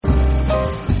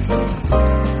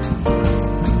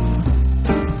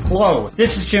Hello,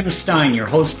 this is Jim Stein, your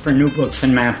host for New Books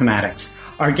in Mathematics.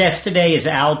 Our guest today is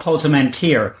Al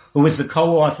Posamentier, who is the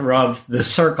co-author of The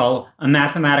Circle, A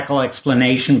Mathematical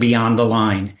Explanation Beyond the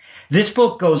Line. This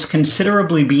book goes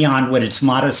considerably beyond what its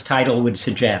modest title would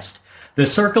suggest. The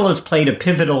Circle has played a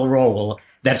pivotal role,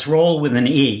 that's roll with an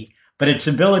E, but its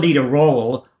ability to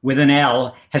roll with an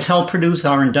L has helped produce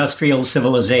our industrial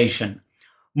civilization.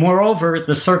 Moreover,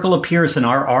 the Circle appears in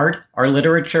our art, our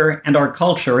literature, and our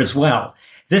culture as well.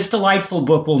 This delightful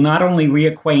book will not only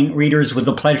reacquaint readers with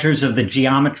the pleasures of the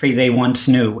geometry they once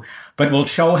knew, but will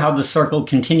show how the Circle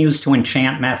continues to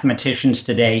enchant mathematicians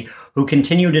today who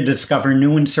continue to discover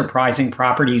new and surprising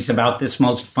properties about this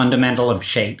most fundamental of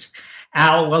shapes.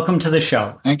 Al, welcome to the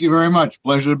show. Thank you very much.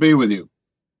 Pleasure to be with you.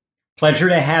 Pleasure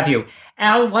to have you.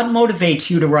 Al, what motivates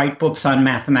you to write books on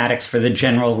mathematics for the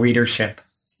general readership?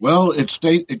 Well,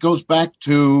 it goes back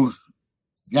to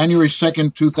January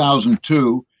 2nd,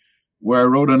 2002, where I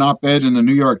wrote an op-ed in the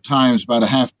New York Times, about a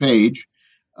half page,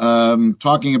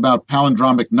 talking about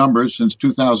palindromic numbers, since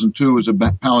 2002 was a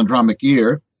palindromic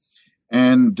year.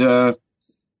 And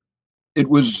it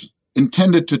was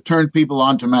intended to turn people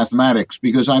on to mathematics,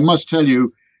 because I must tell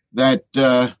you that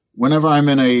whenever I'm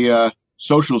in a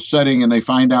social setting and they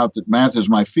find out that math is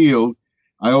my field,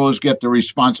 I always get the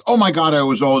response, "Oh my God, I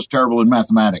was always terrible in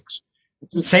mathematics."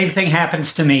 Same thing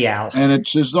happens to me, Al. And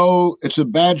it's as though it's a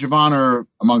badge of honor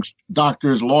amongst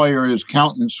doctors, lawyers,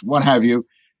 accountants, what have you,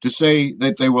 to say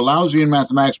that they were lousy in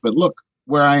mathematics, but look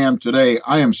where I am today.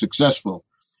 I am successful.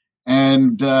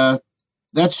 And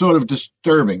that's sort of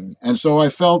disturbing. And so I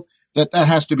felt that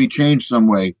has to be changed some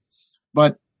way.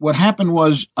 But what happened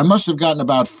was I must have gotten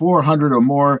about 400 or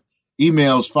more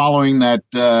emails following that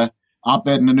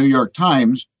op-ed in the New York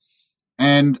Times.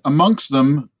 And amongst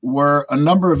them were a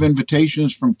number of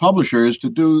invitations from publishers to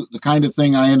do the kind of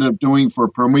thing I ended up doing for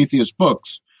Prometheus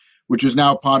Books, which is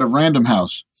now part of Random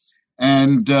House.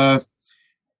 And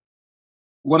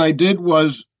what I did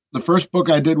was, the first book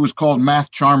I did was called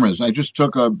Math Charmers. I just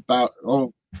took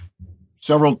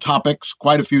several topics,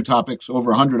 quite a few topics, over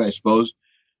 100, I suppose,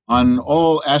 on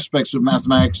all aspects of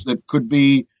mathematics that could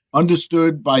be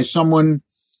understood by someone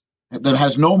that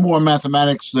has no more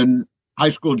mathematics than high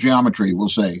school geometry, we'll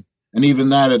say, and even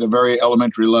that at a very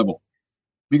elementary level.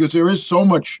 Because there is so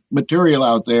much material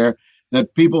out there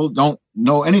that people don't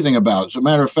know anything about. As a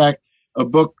matter of fact, a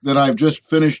book that I've just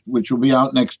finished, which will be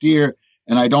out next year,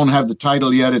 and I don't have the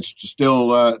title yet, it's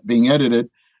still being edited,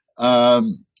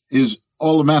 is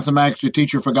All the Mathematics Your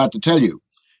Teacher Forgot to Tell You.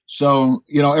 So,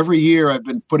 every year I've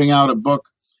been putting out a book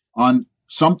on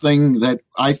something that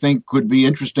I think could be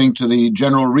interesting to the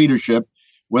general readership,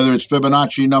 whether it's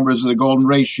Fibonacci numbers of the golden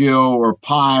ratio or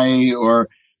pi or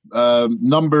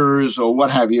numbers or what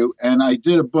have you. And I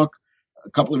did a book a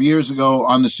couple of years ago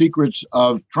on the secrets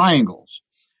of triangles.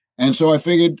 And so I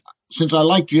figured, since I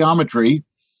like geometry,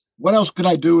 what else could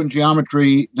I do in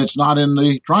geometry that's not in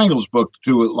the triangles book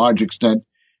to a large extent?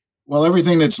 Well,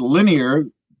 everything that's linear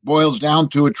boils down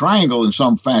to a triangle in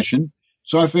some fashion.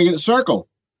 So I figured a circle.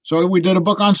 So we did a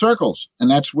book on circles,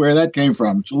 and that's where that came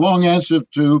from. It's a long answer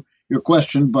to your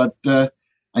question, but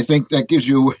I think that gives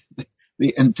you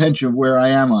the intention of where I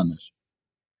am on this.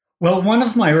 Well, one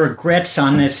of my regrets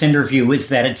on this interview is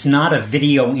that it's not a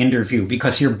video interview,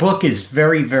 because your book is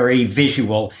very, very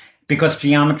visual, because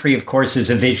geometry, of course, is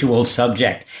a visual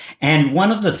subject. And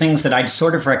one of the things that I'd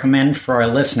sort of recommend for our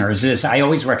listeners is, I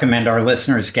always recommend our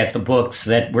listeners get the books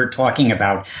that we're talking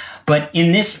about. But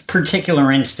in this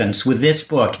particular instance, with this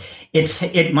book,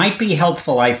 it might be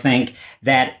helpful, I think,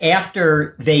 that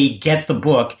after they get the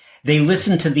book, they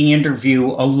listen to the interview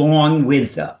along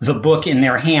with the book in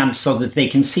their hands so that they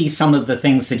can see some of the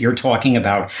things that you're talking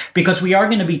about. Because we are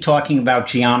going to be talking about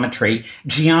geometry.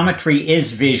 Geometry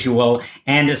is visual.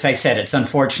 And as I said, it's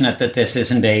unfortunate that this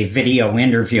isn't a video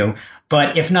interview.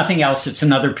 But if nothing else, it's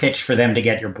another pitch for them to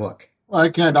get your book. Well, I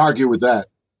can't argue with that.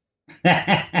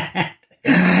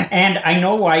 And I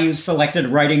know why you selected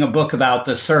writing a book about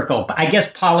the circle. I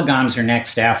guess polygons are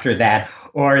next after that,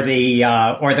 or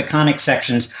the conic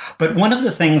sections. But one of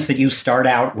the things that you start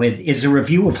out with is a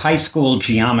review of high school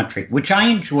geometry, which I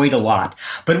enjoyed a lot.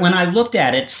 But when I looked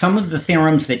at it, some of the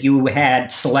theorems that you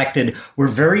had selected were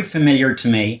very familiar to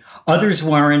me. Others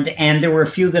weren't, and there were a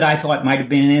few that I thought might have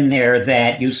been in there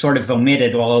that you sort of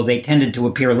omitted, although they tended to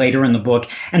appear later in the book.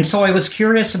 And so I was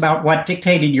curious about what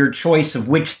dictated your choice of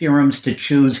which theorems to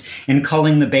choose in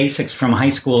culling the basics from high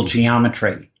school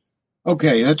geometry.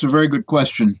 Okay, that's a very good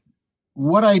question.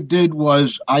 What I did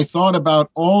was I thought about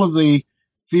all of the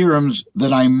theorems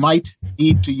that I might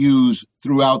need to use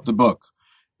throughout the book.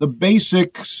 The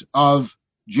basics of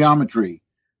geometry,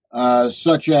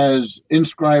 such as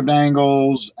inscribed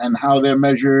angles and how they're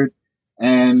measured,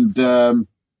 and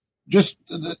just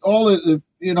all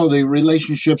the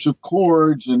relationships of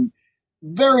chords, and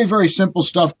very, very simple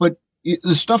stuff, but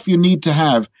the stuff you need to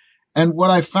have. And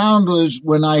what I found was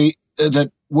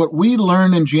that what we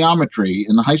learn in geometry,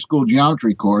 in the high school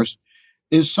geometry course,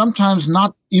 is sometimes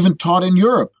not even taught in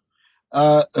Europe.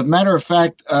 A matter of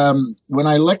fact, when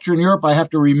I lecture in Europe, I have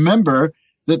to remember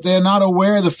that they're not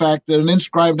aware of the fact that an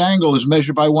inscribed angle is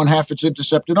measured by 1/2 its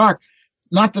intercepted arc.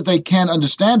 Not that they can't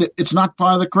understand it. It's not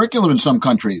part of the curriculum in some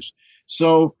countries.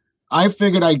 So I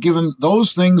figured I'd give them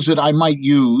those things that I might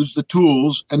use, the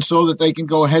tools, and so that they can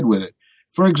go ahead with it.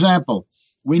 For example,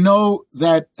 we know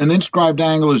that an inscribed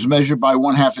angle is measured by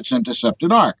 1/2 its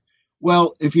intercepted arc.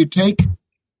 Well, if you take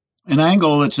an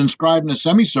angle that's inscribed in a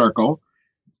semicircle,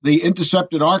 the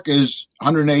intercepted arc is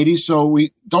 180, so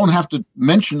we don't have to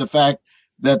mention the fact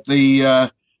that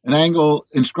an angle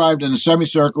inscribed in a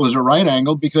semicircle is a right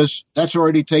angle, because that's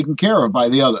already taken care of by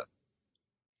the other.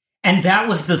 And that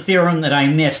was the theorem that I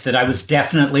missed, that I was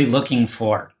definitely looking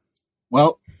for.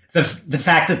 Well, the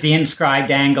fact that the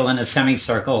inscribed angle in a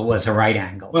semicircle was a right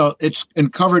angle. Well, it's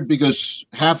uncovered because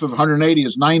half of 180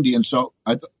 is 90, and so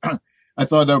I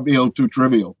thought that would be a little too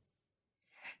trivial.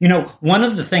 You know, one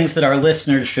of the things that our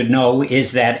listeners should know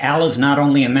is that Al is not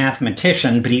only a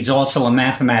mathematician, but he's also a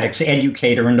mathematics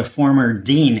educator and a former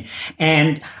dean.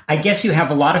 And I guess you have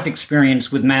a lot of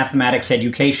experience with mathematics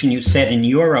education, you said, in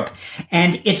Europe.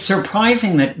 And it's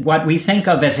surprising that what we think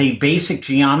of as a basic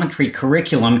geometry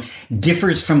curriculum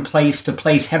differs from place to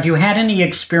place. Have you had any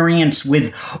experience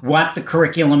with what the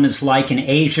curriculum is like in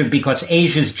Asia? Because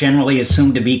Asia is generally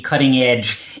assumed to be cutting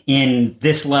edge in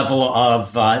this level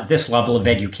of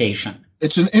education.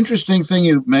 It's an interesting thing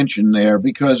you mentioned there,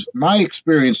 because my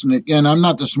experience, and again, I'm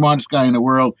not the smartest guy in the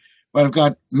world, but I've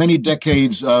got many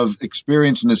decades of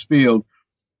experience in this field,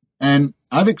 and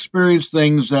I've experienced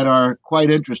things that are quite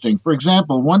interesting. For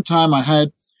example, one time I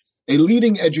had a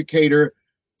leading educator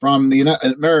from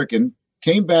American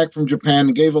came back from Japan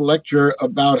and gave a lecture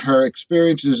about her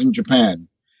experiences in Japan.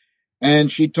 And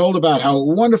she told about how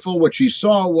wonderful what she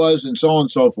saw was, and so on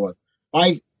and so forth.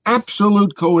 By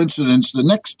absolute coincidence, the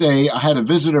next day I had a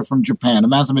visitor from Japan, a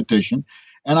mathematician,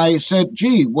 and I said,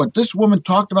 gee, what this woman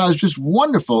talked about is just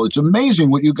wonderful. It's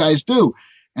amazing what you guys do.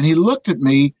 And he looked at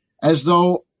me as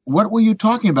though, what were you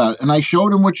talking about? And I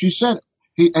showed him what she said.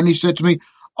 He said to me,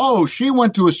 oh, she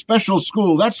went to a special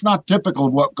school. That's not typical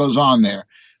of what goes on there.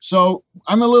 So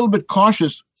I'm a little bit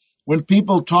cautious when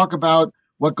people talk about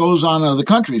what goes on in other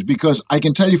countries, because I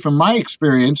can tell you from my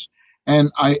experience,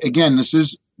 and this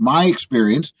is my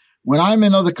experience, when I'm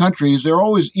in other countries, they're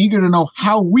always eager to know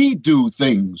how we do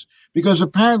things, because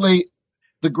apparently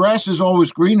the grass is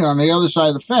always greener on the other side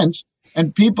of the fence,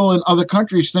 and people in other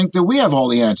countries think that we have all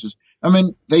the answers. I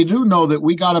mean, they do know that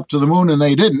we got up to the moon and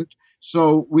they didn't,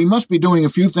 so we must be doing a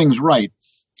few things right.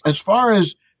 As far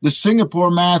as the Singapore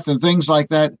math and things like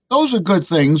that, those are good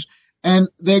things, and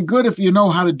they're good if you know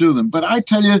how to do them. But I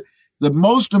tell you, the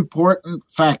most important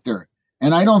factor,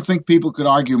 and I don't think people could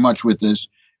argue much with this,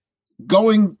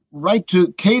 going right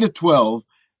to K to 12,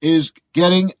 is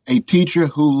getting a teacher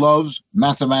who loves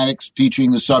mathematics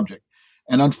teaching the subject.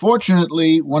 And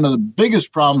unfortunately, one of the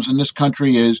biggest problems in this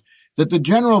country is that the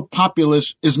general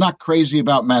populace is not crazy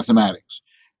about mathematics.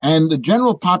 And the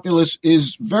general populace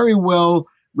is very well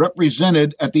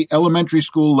represented at the elementary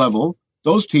school level.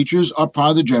 Those teachers are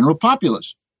part of the general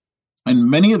populace. And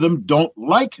many of them don't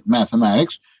like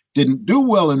mathematics, didn't do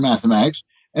well in mathematics.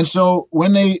 And so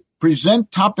when they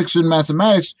present topics in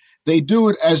mathematics, they do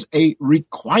it as a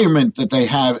requirement that they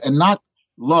have and not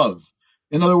love.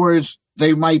 In other words,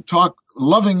 they might talk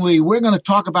lovingly, we're going to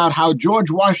talk about how George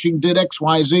Washington did X,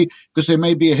 Y, Z, because they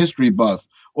may be a history buff.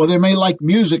 Or they may like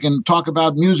music and talk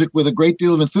about music with a great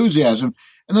deal of enthusiasm.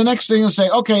 And the next thing they'll say,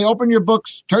 okay, open your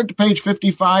books, turn to page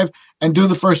 55, and do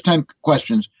the first 10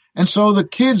 questions. And so the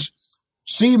kids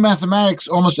see mathematics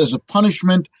almost as a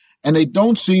punishment, and they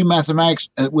don't see mathematics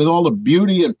with all the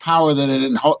beauty and power that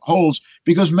it holds,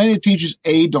 because many teachers,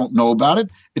 A, don't know about it.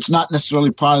 It's not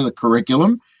necessarily part of the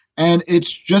curriculum, and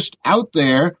it's just out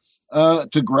there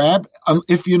to grab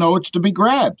if you know it's to be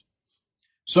grabbed.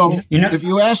 So if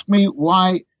you ask me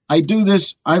why I do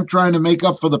this, I'm trying to make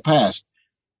up for the past.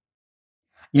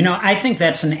 I think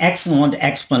that's an excellent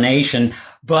explanation,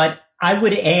 but I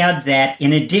would add that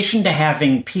in addition to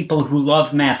having people who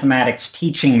love mathematics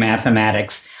teaching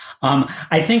mathematics,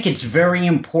 I think it's very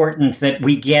important that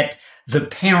we get the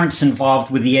parents involved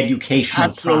with the educational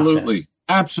process.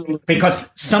 Absolutely.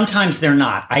 Because sometimes they're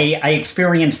not. I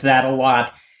experience that a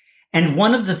lot. And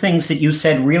one of the things that you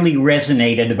said really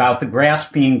resonated about the grass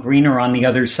being greener on the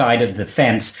other side of the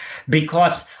fence,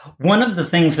 because one of the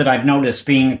things that I've noticed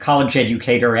being a college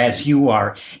educator, as you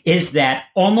are, is that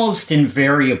almost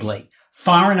invariably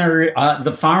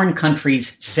the foreign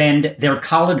countries send their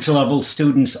college level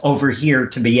students over here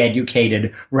to be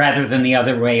educated rather than the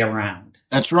other way around.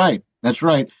 That's right. That's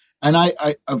right. And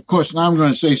I of course, now I'm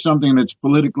going to say something that's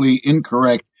politically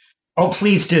incorrect. Oh,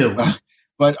 please do.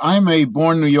 But I'm a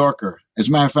born New Yorker. As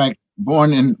a matter of fact,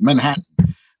 born in Manhattan.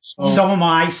 So am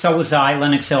I. So was I,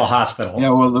 Lenox Hill Hospital. Yeah,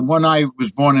 well, the one I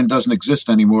was born in doesn't exist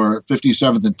anymore,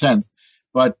 57th and 10th.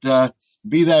 But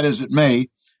be that as it may,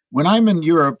 when I'm in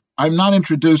Europe, I'm not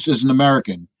introduced as an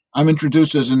American. I'm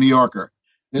introduced as a New Yorker.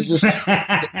 There's a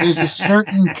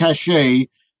certain cachet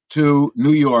to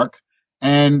New York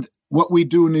and what we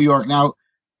do in New York. Now,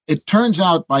 it turns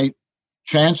out by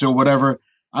chance or whatever,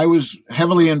 I was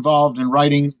heavily involved in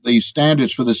writing the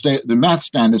standards for the math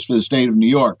standards for the state of New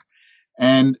York.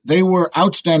 And they were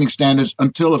outstanding standards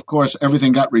until, of course,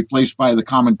 everything got replaced by the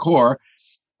Common Core.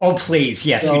 Oh, please.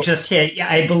 Yes, so, you just hit,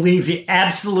 I believe you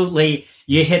absolutely,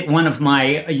 you hit one of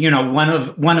my,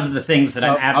 one of the things that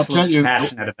I'm absolutely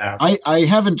passionate about. I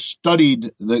haven't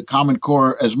studied the Common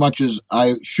Core as much as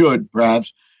I should,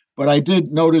 perhaps, but I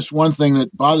did notice one thing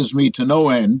that bothers me to no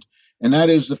end, and that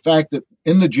is the fact that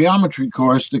in the geometry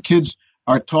course, the kids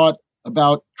are taught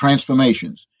about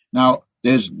transformations. Now,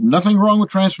 there's nothing wrong with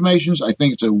transformations. I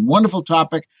think it's a wonderful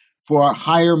topic for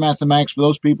higher mathematics for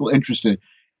those people interested.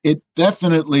 It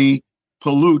definitely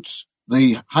pollutes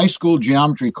the high school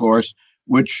geometry course,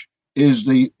 which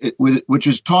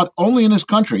is taught only in this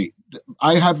country.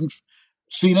 I haven't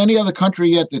seen any other country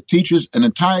yet that teaches an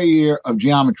entire year of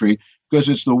geometry, because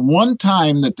it's the one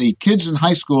time that the kids in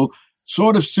high school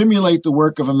sort of simulate the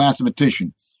work of a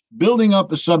mathematician, building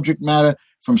up a subject matter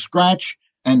from scratch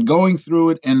and going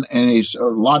through it in a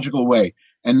logical way.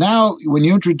 And now when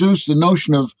you introduce the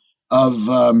notion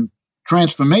of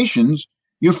transformations,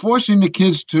 you're forcing the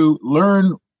kids to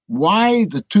learn why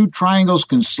the two triangles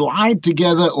can slide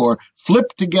together or flip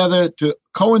together to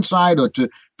coincide or to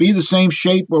be the same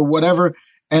shape or whatever.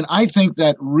 And I think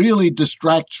that really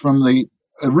distracts from the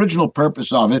original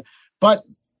purpose of it. But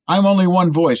I'm only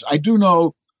one voice. I do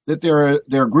know that there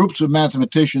are groups of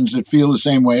mathematicians that feel the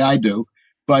same way I do,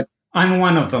 but I'm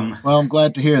one of them. Well, I'm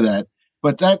glad to hear that.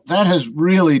 But that has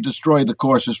really destroyed the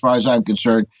course as far as I'm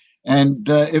concerned. And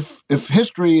if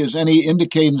history is any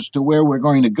indication as to where we're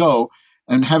going to go,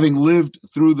 and having lived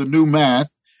through the new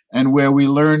math, and where we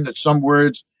learned that some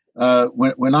words,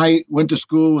 when I went to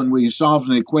school and we solved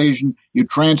an equation, you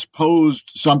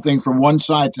transposed something from one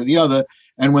side to the other.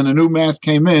 And when the new math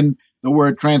came in, the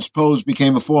word transpose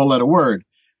became a 4-letter word.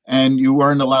 And you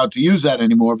weren't allowed to use that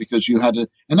anymore because you had to,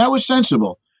 and that was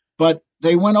sensible. But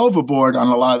they went overboard on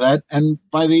a lot of that. And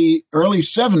by the early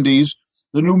 70s,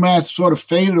 the new math sort of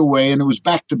faded away and it was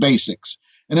back to basics.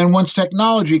 And then once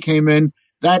technology came in,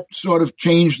 that sort of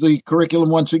changed the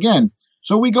curriculum once again.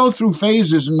 So we go through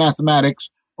phases in mathematics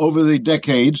over the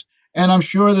decades, and I'm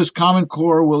sure this Common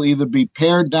Core will either be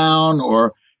pared down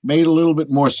or made a little bit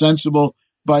more sensible,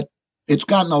 but it's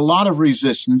gotten a lot of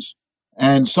resistance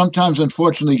and sometimes,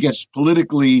 unfortunately, gets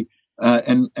politically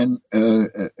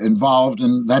involved,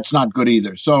 and that's not good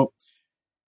either. So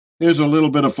there's a little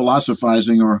bit of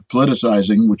philosophizing or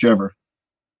politicizing, whichever.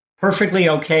 Perfectly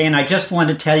okay, and I just want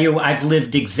to tell you I've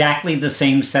lived exactly the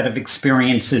same set of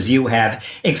experiences you have,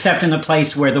 except in a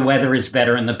place where the weather is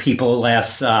better and the people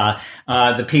less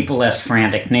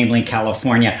frantic, namely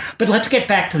California. But let's get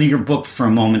back to your book for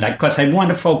a moment, because I want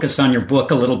to focus on your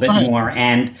book a little bit more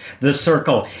and the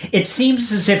circle. It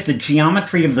seems as if the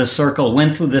geometry of the circle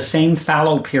went through the same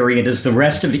fallow period as the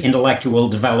rest of intellectual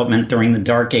development during the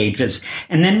Dark Ages,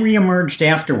 and then reemerged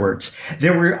afterwards.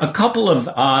 There were a couple of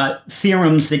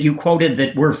theorems that you quoted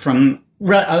that were from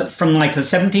like the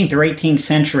 17th or 18th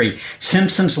century,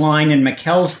 Simpson's line and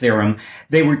Meckel's theorem.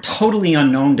 They were totally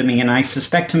unknown to me, and I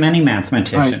suspect to many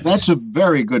mathematicians. Right. That's a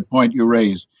very good point you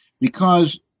raise,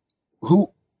 because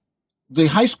the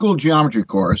high school geometry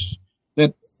course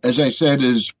that, as I said,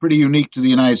 is pretty unique to the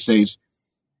United States,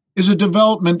 is a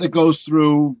development that goes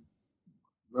through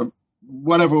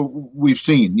whatever we've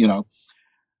seen.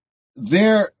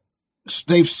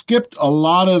 They've skipped a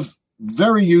lot of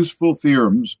very useful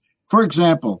theorems. For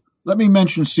example, let me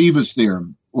mention Ceva's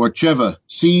theorem, or Ceva,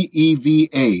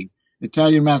 C-E-V-A,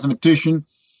 Italian mathematician,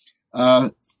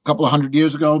 a couple of hundred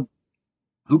years ago,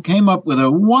 who came up with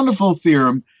a wonderful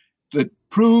theorem that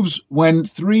proves when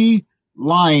three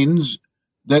lines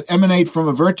that emanate from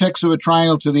a vertex of a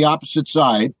triangle to the opposite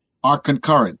side are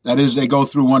concurrent. That is, they go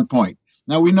through one point.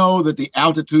 Now, we know that the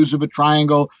altitudes of a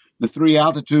triangle, The 3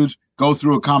 altitudes go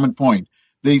through a common point.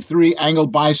 The 3 angle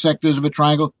bisectors of a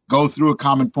triangle go through a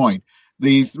common point.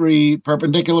 The 3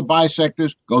 perpendicular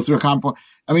bisectors go through a common point.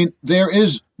 I mean, there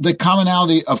is the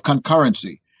commonality of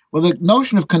concurrency. Well, the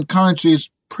notion of concurrency is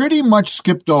pretty much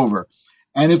skipped over.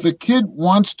 And if a student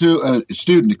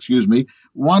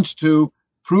wants to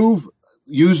prove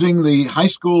using the high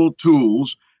school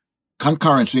tools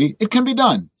concurrency, it can be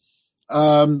done.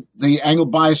 The angle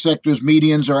bisectors,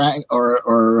 medians,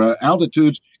 or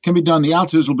altitudes can be done. The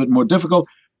altitudes are a little bit more difficult,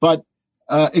 but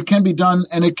it can be done,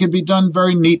 and it can be done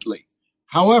very neatly.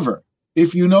 However,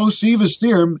 if you know Sivas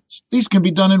theorem, these can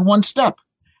be done in one step.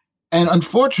 And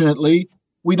unfortunately,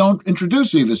 we don't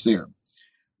introduce Sivas theorem.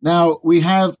 Now, we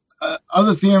have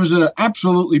other theorems that are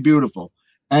absolutely beautiful.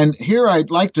 And here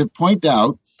I'd like to point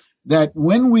out that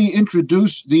when we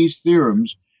introduce these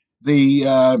theorems,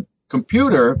 the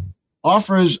computer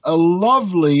offers a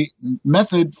lovely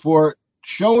method for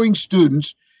showing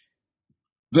students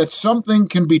that something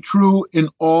can be true in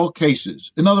all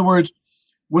cases. In other words,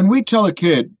 when we tell a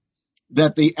kid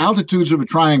that the altitudes of a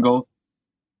triangle,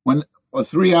 or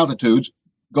 3 altitudes,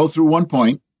 go through one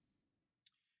point,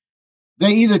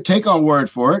 they either take our word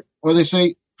for it, or they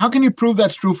say, how can you prove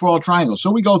that's true for all triangles?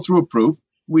 So we go through a proof,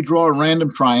 we draw a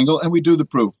random triangle, and we do the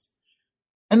proof.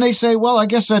 And they say, well, I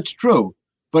guess that's true.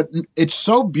 But it's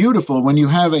so beautiful when you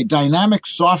have a dynamic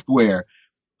software,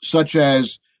 such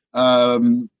as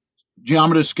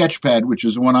Geometer Sketchpad, which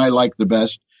is the one I like the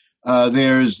best.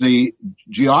 There's the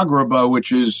Geograbah,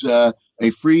 which is a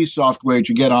free software that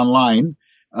you get online.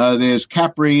 There's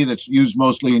Capri, that's used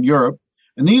mostly in Europe.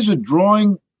 And these are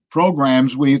drawing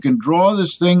programs where you can draw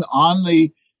this thing on the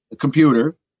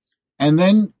computer and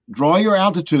then draw your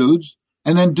altitudes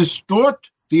and then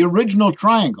distort the original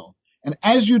triangle. And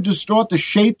as you distort the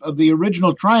shape of the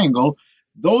original triangle,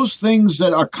 those things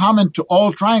that are common to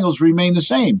all triangles remain the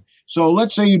same. So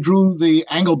let's say you drew the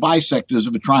angle bisectors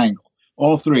of a triangle,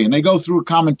 all 3, and they go through a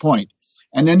common point.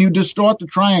 And then you distort the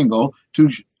triangle to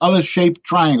other shaped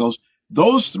triangles.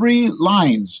 Those 3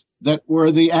 lines that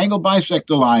were the angle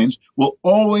bisector lines will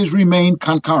always remain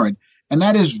concurrent. And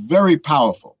that is very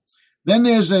powerful. Then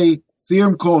there's a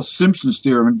theorem called Simpson's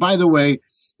theorem. And by the way,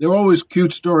 they're always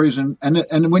cute stories. And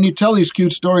when you tell these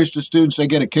cute stories to students, they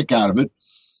get a kick out of it.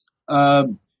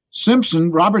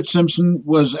 Robert Simpson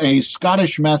was a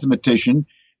Scottish mathematician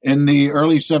in the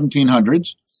early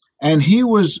 1700s. And he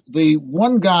was the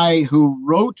one guy who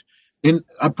wrote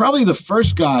probably the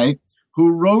first guy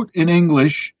who wrote in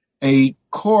English a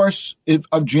course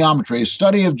of geometry, a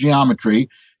study of geometry,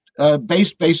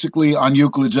 based basically on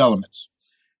Euclid's Elements.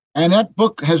 And that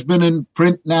book has been in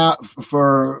print now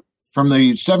from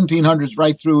the 1700s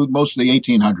right through most of the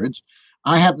 1800s.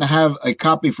 I happen to have a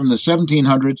copy from the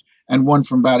 1700s and one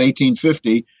from about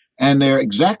 1850, and they're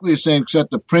exactly the same,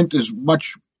 except the print is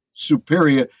much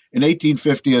superior in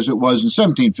 1850 as it was in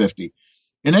 1750.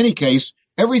 In any case,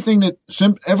 everything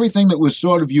that was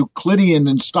sort of Euclidean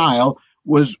in style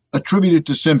was attributed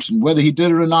to Simpson. Whether he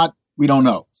did it or not, we don't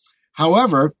know.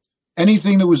 However,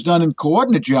 anything that was done in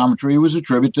coordinate geometry was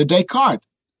attributed to Descartes.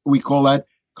 We call that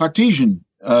Cartesian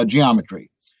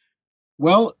geometry.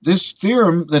 Well, this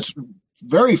theorem that's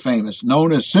very famous,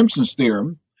 known as Simpson's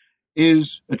theorem,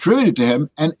 is attributed to him,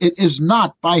 and it is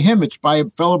not by him. It's by a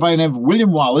fellow by the name of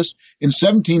William Wallace in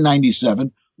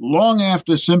 1797, long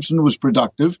after Simpson was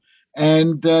productive,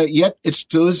 and yet it's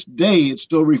to this day it's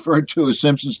still referred to as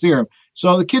Simpson's theorem.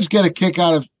 So the kids get a kick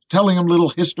out of telling them little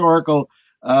historical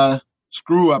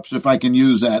screw-ups, if I can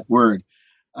use that word.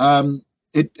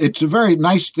 It's a very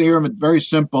nice theorem. It's very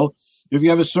simple. If you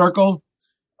have a circle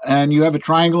and you have a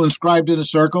triangle inscribed in a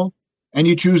circle, and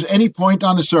you choose any point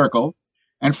on the circle,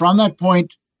 and from that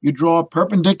point you draw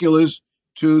perpendiculars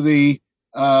to the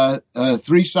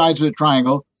 3 sides of the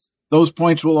triangle, those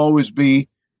points will always be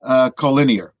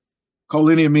collinear.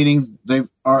 Collinear meaning they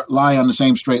lie on the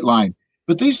same straight line.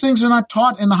 But these things are not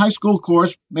taught in the high school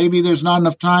course. Maybe there's not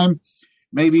enough time.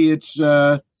 Maybe it's,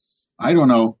 I don't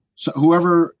know,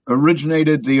 whoever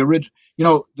originated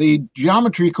the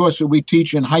geometry course that we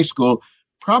teach in high school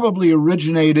probably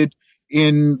originated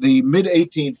in the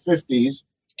mid-1850s,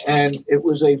 and it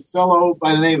was a fellow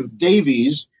by the name of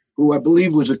Davies, who I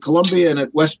believe was a Columbian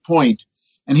at West Point,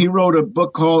 and he wrote a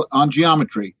book called On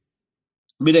Geometry,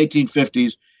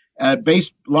 mid-1850s,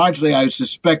 based largely, I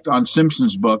suspect, on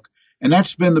Simpson's book, and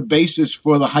that's been the basis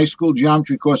for the high school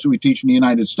geometry course that we teach in the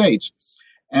United States.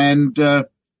 And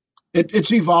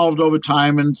it's evolved over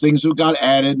time, and things have got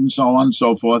added and so on and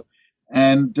so forth,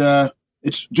 and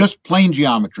it's just plain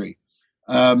geometry.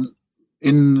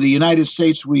 In the United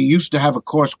States, we used to have a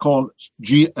course called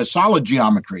solid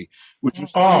geometry, which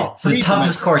was the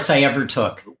toughest course I ever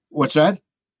took. What's that?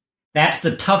 That's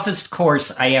the toughest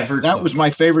course I ever took. That was my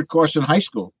favorite course in high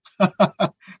school.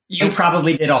 You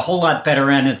probably did a whole lot better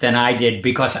in it than I did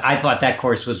because I thought that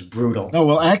course was brutal. No,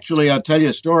 well, actually, I'll tell you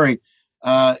a story.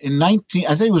 I think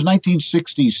it was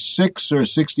 1966 or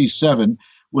 67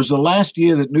 was the last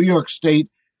year that New York State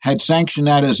had sanctioned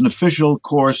that as an official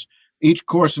course. Each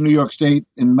course in New York State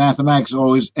in mathematics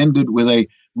always ended with a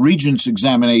regents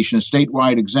examination, a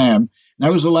statewide exam. And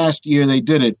that was the last year they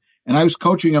did it. And I was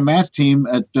coaching a math team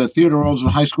at Theodore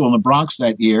Roosevelt High School in the Bronx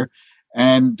that year.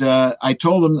 And I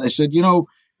told them, I said,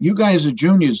 you guys are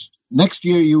juniors. Next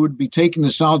year you would be taking the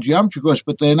solid geometry course,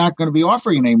 but they're not going to be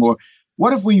offering it anymore.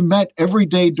 What if we met every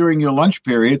day during your lunch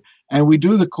period and we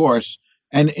do the course?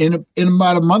 And in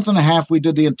about a month and a half, we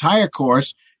did the entire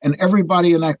course, and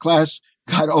everybody in that class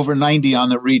got over 90 on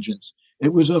the regents.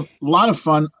 It was a lot of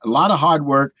fun, a lot of hard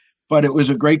work, but it was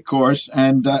a great course,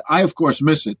 and I, of course,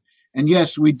 miss it. And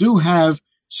yes, we do have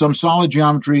some solid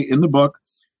geometry in the book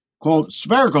called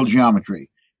spherical geometry.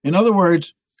 In other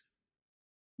words,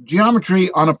 geometry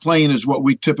on a plane is what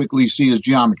we typically see as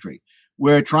geometry,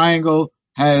 where a triangle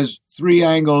has three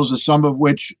angles, the sum of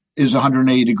which is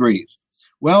 180 degrees.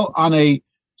 Well, on a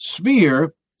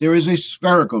sphere, there is a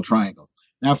spherical triangle.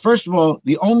 Now, first of all,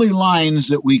 the only lines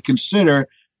that we consider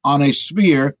on a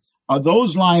sphere are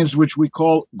those lines which we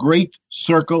call great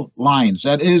circle lines.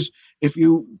 That is, if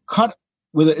you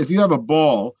have a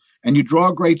ball and you draw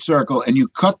a great circle and you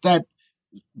cut that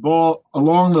ball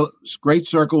along the great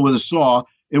circle with a saw,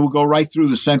 it will go right through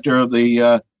the center of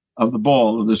the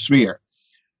ball, of the sphere.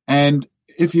 And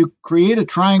if you create a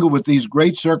triangle with these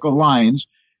great circle lines,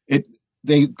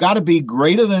 they've got to be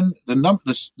greater than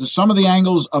the sum of the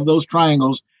angles of those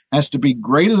triangles has to be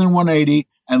greater than 180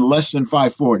 and less than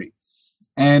 540.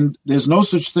 And there's no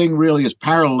such thing really as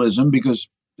parallelism because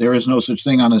there is no such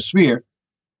thing on a sphere.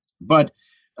 But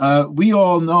we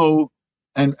all know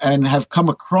and have come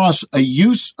across a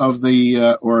use of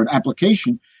or an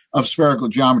application of spherical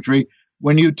geometry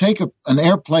when you take an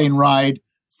airplane ride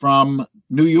from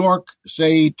New York,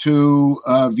 say, to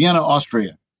Vienna,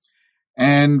 Austria.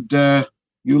 And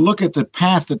you look at the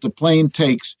path that the plane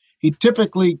takes, he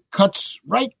typically cuts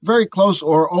right very close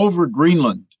or over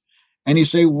Greenland. And you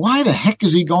say, why the heck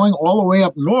is he going all the way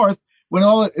up north when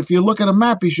if you look at a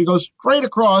map, he should go straight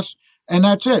across and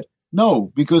that's it?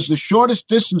 No, because the shortest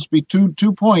distance between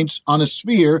 2 points on a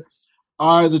sphere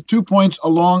are the 2 points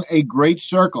along a great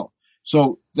circle.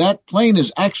 So that plane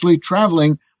is actually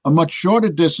traveling a much shorter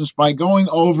distance by going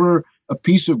over a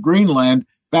piece of Greenland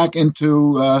back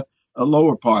into a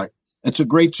lower part. It's a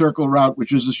great circle route,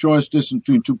 which is the shortest distance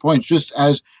between 2 points, just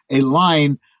as a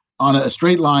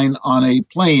straight line on a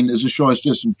plane is the shortest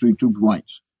distance between 2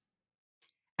 points.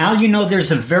 Al,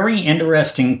 there's a very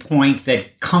interesting point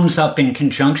that comes up in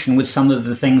conjunction with some of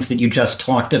the things that you just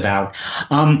talked about.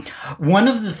 One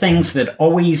of the things that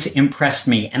always impressed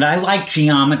me, and I like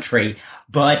geometry,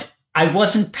 but I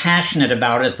wasn't passionate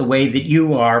about it the way that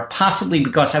you are, possibly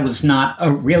because I was not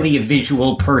really a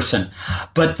visual person.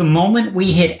 But the moment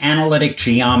we hit analytic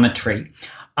geometry,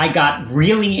 I got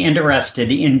really interested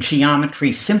in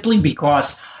geometry simply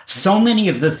because so many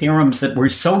of the theorems that were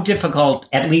so difficult,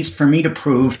 at least for me to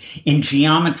prove, in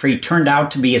geometry turned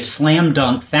out to be a slam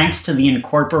dunk thanks to the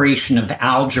incorporation of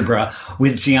algebra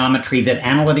with geometry that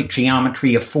analytic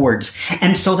geometry affords.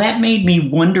 And so that made me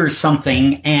wonder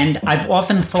something, and I've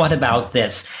often thought about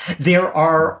this.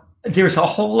 There's a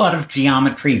whole lot of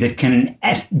geometry that can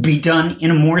be done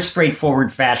in a more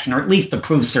straightforward fashion, or at least the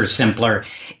proofs are simpler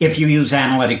if you use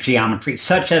analytic geometry,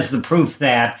 such as the proof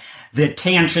that the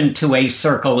tangent to a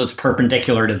circle is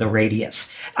perpendicular to the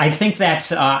radius. I think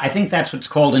that's what's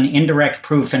called an indirect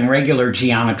proof in regular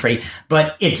geometry,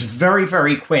 but it's very,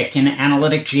 very quick in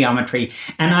analytic geometry.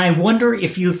 And I wonder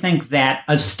if you think that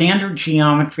a standard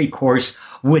geometry course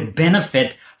would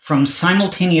benefit from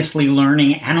simultaneously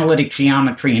learning analytic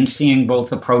geometry and seeing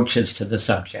both approaches to the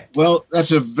subject. Well,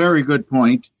 that's a very good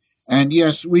point. And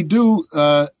yes, we do,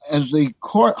 as the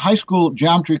high school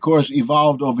geometry course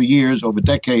evolved over years, over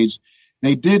decades,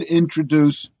 they did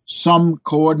introduce some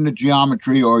coordinate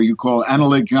geometry, or you call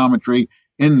analytic geometry,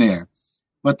 in there.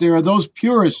 But there are those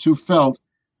purists who felt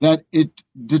that it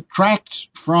detracts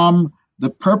from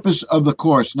the purpose of the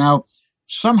course. Now,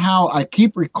 somehow I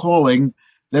keep recalling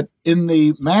that in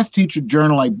the Math Teacher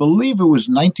Journal, I believe it was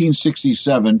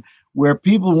 1967, where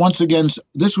people once again,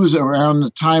 this was around the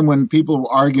time when people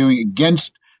were arguing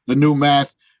against the new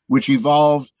math, which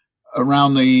evolved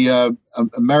around the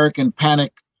American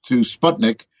panic to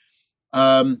Sputnik,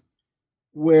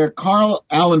 where Karl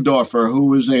Allendorfer, who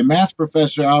was a math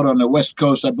professor out on the West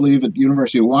Coast, I believe at the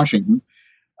University of Washington,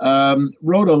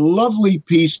 wrote a lovely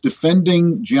piece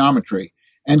defending geometry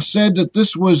and said that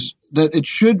that it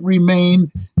should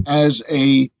remain as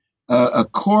a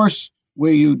course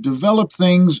where you develop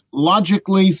things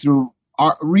logically through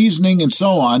reasoning and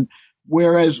so on,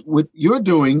 whereas what you're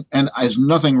doing, and there's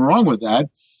nothing wrong with that,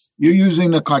 you're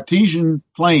using the Cartesian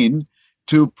plane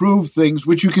to prove things,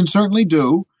 which you can certainly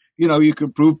do. You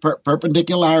can prove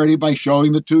perpendicularity by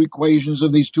showing the two equations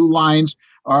of these two lines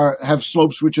have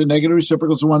slopes which are negative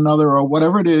reciprocals to one another or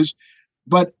whatever it is.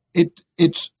 But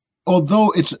it's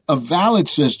although it's a valid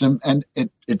system, and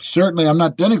it certainly, I'm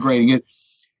not denigrating it,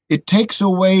 it takes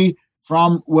away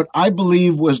from what I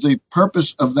believe was the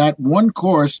purpose of that one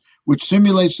course, which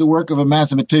simulates the work of a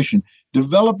mathematician,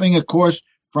 developing a course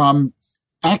from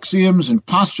axioms and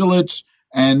postulates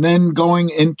and then going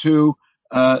into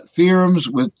theorems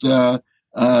with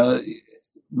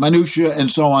minutia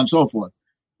and so on and so forth.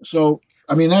 So,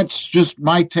 I mean, that's just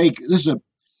my take. This is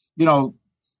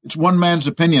it's one man's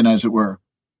opinion, as it were.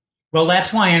 Well,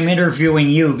 that's why I'm interviewing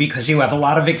you, because you have a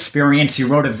lot of experience. You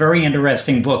wrote a very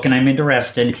interesting book, and I'm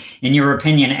interested in your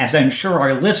opinion, as I'm sure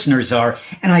our listeners are.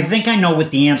 And I think I know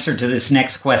what the answer to this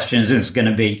next question is going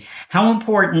to be. How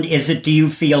important is it, do you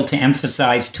feel, to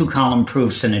emphasize two-column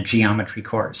proofs in a geometry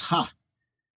course? Huh.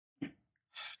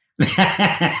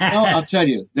 Well, I'll tell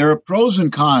you, there are pros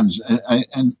and cons,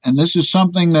 and this is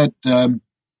something that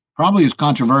probably is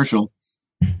controversial.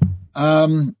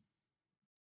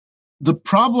 The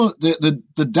problem,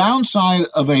 the downside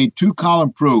of a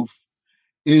two-column proof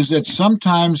is that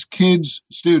sometimes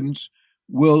students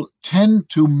will tend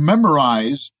to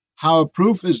memorize how a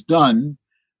proof is done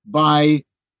by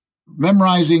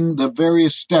memorizing the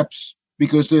various steps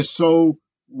because they're so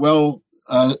well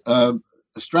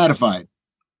stratified.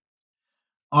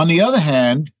 On the other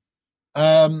hand,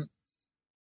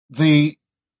 the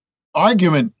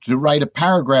argument to write a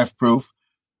paragraph proof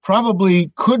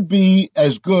probably could be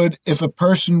as good if a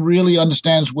person really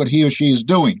understands what he or she is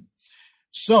doing.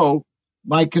 So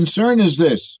my concern is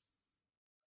this.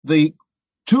 The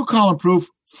two-column proof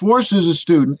forces a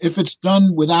student, if it's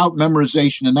done without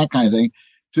memorization and that kind of thing,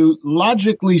 to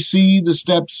logically see the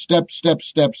steps,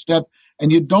 step,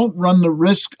 and you don't run the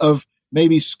risk of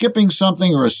maybe skipping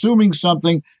something or assuming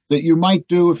something that you might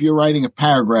do if you're writing a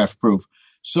paragraph proof.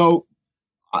 So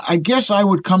I guess I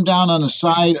would come down on the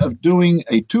side of doing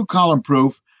a two-column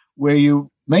proof where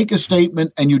you make a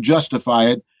statement and you justify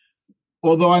it,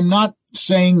 although I'm not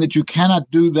saying that you cannot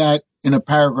do that in a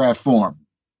paragraph form.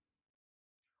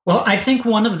 Well, I think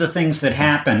one of the things that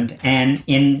happened, and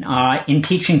in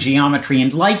teaching geometry,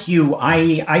 and like you,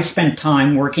 I spent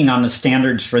time working on the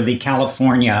standards for the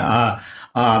California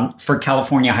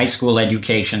high school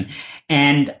education.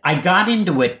 And I got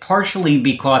into it partially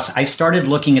because I started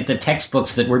looking at the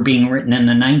textbooks that were being written in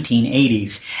the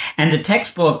 1980s. And the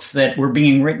textbooks that were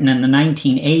being written in the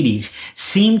 1980s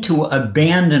seemed to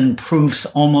abandon proofs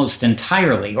almost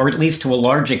entirely, or at least to a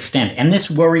large extent. And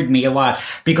this worried me a lot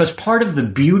because part of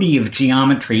the beauty of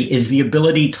geometry is the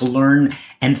ability to learn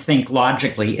and think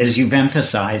logically, as you've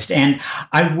emphasized. And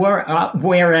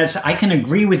whereas I can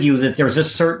agree with you that there's a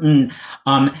certain,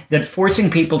 that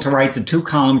forcing people to write the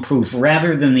two-column proof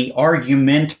rather than the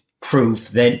argument proof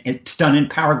that it's done in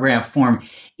paragraph form,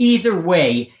 either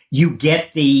way, you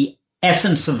get the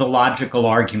essence of the logical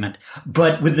argument.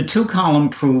 But with the two-column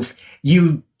proof,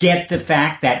 you get the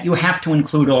fact that you have to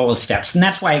include all the steps. And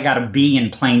that's why I got a B in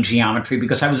plain geometry,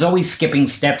 because I was always skipping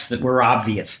steps that were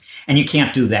obvious. And you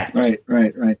can't do that. Right.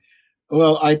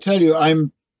 Well, I tell you,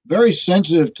 I'm very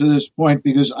sensitive to this point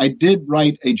because I did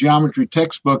write a geometry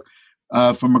textbook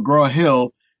for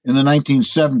McGraw-Hill in the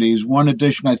 1970s. One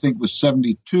edition, I think, was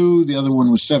 72. The other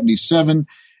one was 77.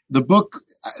 The book,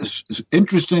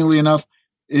 interestingly enough,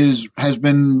 has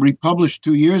been republished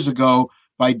 2 years ago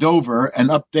by Dover and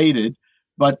updated.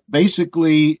 But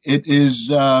basically, it is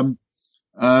the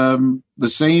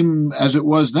same as it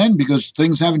was then because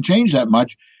things haven't changed that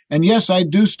much. And yes, I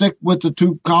do stick with the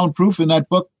two-column proof in that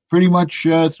book pretty much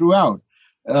throughout.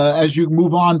 As you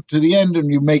move on to the end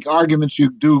and you make arguments,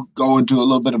 you do go into a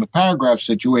little bit of a paragraph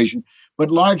situation,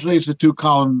 but largely it's a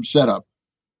two-column setup.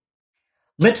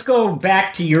 Let's go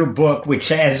back to your book,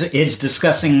 which is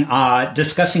discussing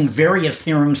various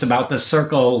theorems about the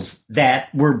circles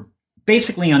that were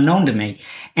basically unknown to me.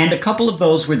 And a couple of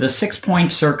those were the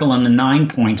 6-point circle and the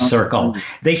 9-point circle.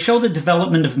 They show the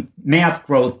development of math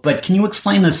growth, but can you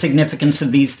explain the significance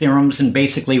of these theorems and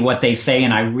basically what they say?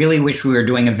 And I really wish we were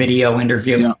doing a video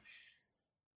interview. Yeah.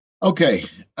 Okay.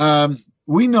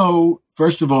 We know,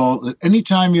 first of all, that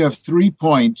anytime you have 3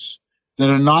 points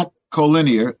that are not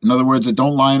collinear, in other words, that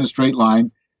don't lie in a straight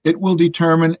line, it will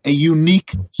determine a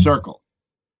unique circle.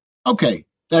 Okay.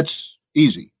 that's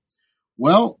easy.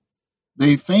 Well,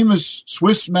 the famous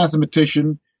Swiss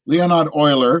mathematician Leonhard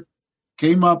Euler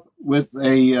came up with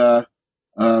a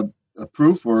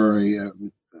proof or a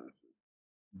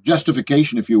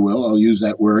justification, if you will, I'll use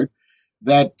that word,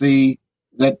 that there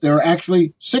are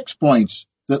actually 6 points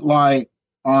that lie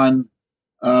on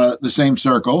the same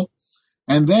circle.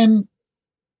 And then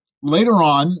later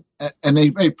on, and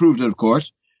they proved it, of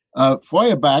course,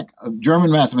 Feuerbach, a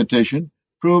German mathematician,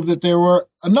 proved that there were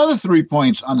another 3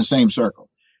 points on the same circle.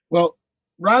 Well,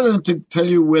 rather than to tell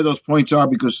you where those points are,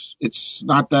 because it's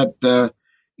not that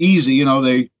easy,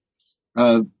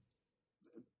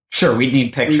 sure, we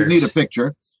need pictures. We need a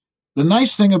picture. The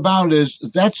nice thing about it is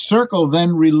that circle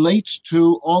then relates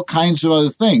to all kinds of other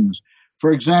things.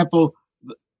 For example,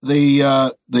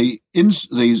 the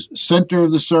center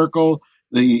of the circle,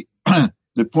 the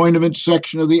point of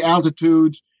intersection of the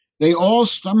altitudes, they all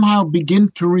somehow begin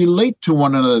to relate to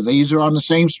one another. These are on the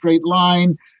same straight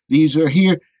line. These are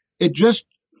here. It just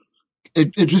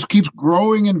keeps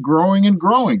growing and growing and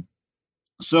growing.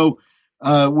 So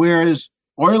whereas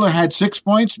Euler had 6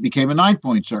 points, it became a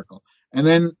 9-point circle. And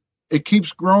then it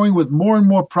keeps growing with more and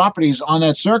more properties on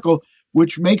that circle,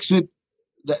 which makes it,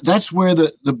 that's where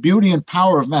the beauty and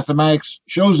power of mathematics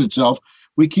shows itself.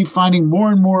 We keep finding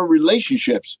more and more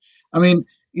relationships. I mean,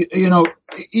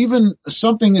 even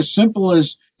something as simple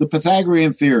as the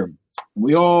Pythagorean theorem.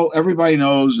 Everybody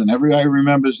knows and everybody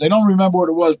remembers. They don't remember what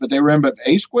it was, but they remember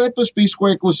a squared plus b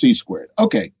squared equals c squared.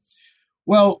 Okay.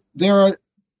 Well, there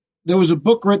was a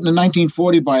book written in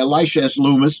 1940 by Elisha S.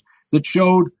 Loomis that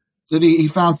showed that he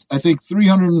found, I think,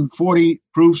 340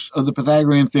 proofs of the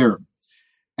Pythagorean theorem.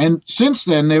 And since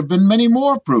then, there have been many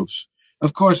more proofs.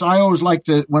 Of course, I always like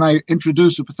to, when I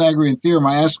introduce the Pythagorean theorem,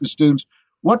 I ask the students,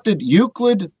 what did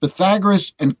Euclid,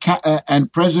 Pythagoras,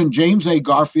 and President James A.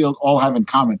 Garfield all have in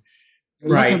common? They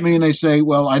look at me and they say,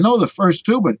 well, I know the first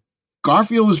two, but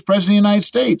Garfield was president of the United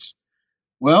States.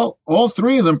 Well, all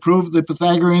three of them proved the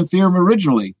Pythagorean theorem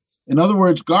originally. In other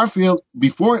words, Garfield,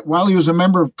 while he was a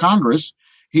member of Congress,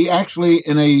 he actually,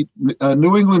 in a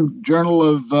New England Journal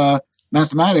of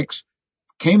Mathematics,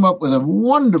 came up with a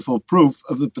wonderful proof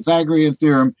of the Pythagorean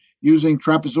theorem using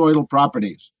trapezoidal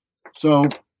properties. So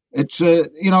it's,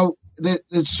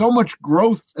 there's so much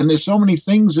growth and there's so many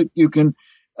things that you can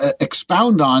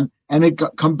expound on. And it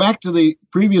come back to the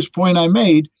previous point I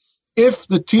made. If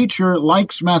the teacher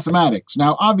likes mathematics,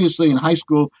 now obviously in high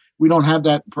school, we don't have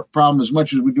that problem as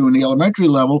much as we do in the elementary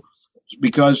level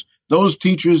because those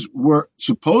teachers were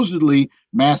supposedly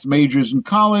math majors in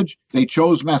college. They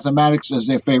chose mathematics as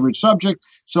their favorite subject.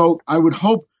 So I would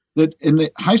hope that in the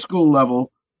high school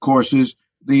level courses,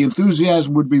 the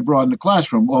enthusiasm would be brought in the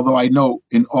classroom, although I know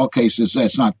in all cases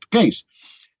that's not the case.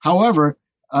 However,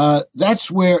 that's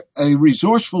where a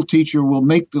resourceful teacher will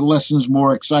make the lessons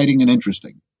more exciting and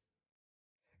interesting.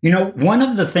 One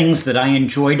of the things that I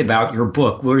enjoyed about your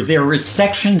book were there were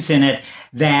sections in it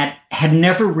that had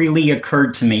never really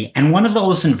occurred to me. And one of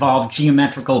those involved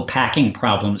geometrical packing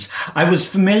problems. I was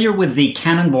familiar with the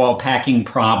cannonball packing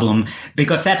problem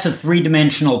because that's a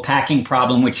three-dimensional packing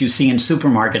problem, which you see in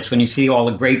supermarkets when you see all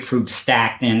the grapefruit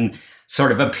stacked in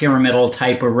sort of a pyramidal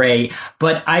type array.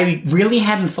 But I really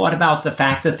hadn't thought about the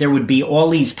fact that there would be all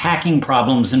these packing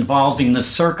problems involving the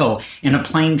circle in a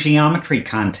plane geometry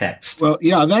context. Well,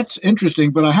 yeah, that's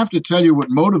interesting, but I have to tell you what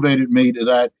motivated me to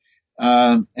that.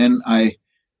 And I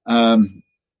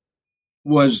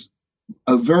was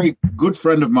a very good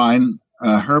friend of mine,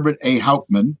 Herbert A.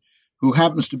 Hauptmann, who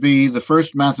happens to be the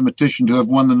first mathematician to have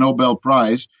won the Nobel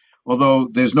Prize. Although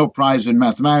there's no prize in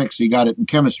mathematics, he got it in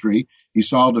chemistry. He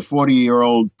solved a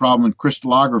 40-year-old problem in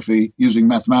crystallography using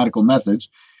mathematical methods.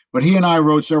 But he and I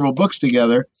wrote several books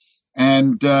together,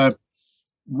 and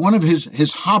one of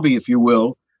his hobby, if you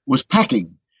will, was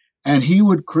packing. And he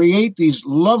would create these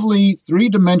lovely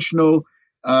three-dimensional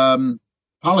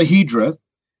polyhedra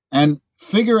and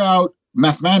figure out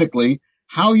mathematically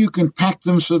how you can pack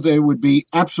them so there would be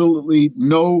absolutely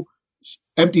no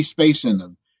empty space in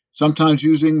them. Sometimes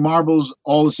using marbles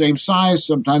all the same size,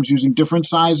 sometimes using different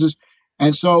sizes.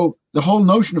 And so the whole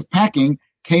notion of packing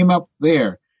came up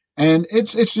there. And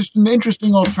it's just an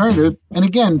interesting alternative. And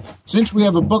again, since we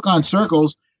have a book on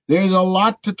circles, there's a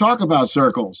lot to talk about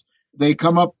circles. They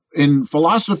come up in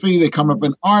philosophy, they come up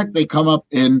in art, they come up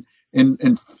in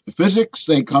physics,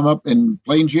 they come up in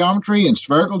plane geometry and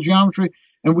spherical geometry.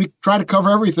 And we try to cover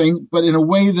everything, but in a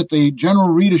way that the general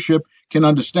readership can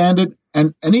understand it.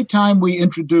 And anytime we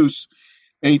introduce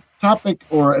a topic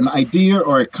or an idea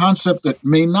or a concept that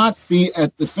may not be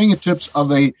at the fingertips of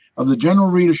the general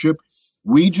readership,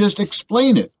 we just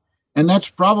explain it. And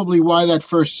that's probably why that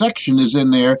first section is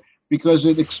in there, because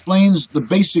it explains the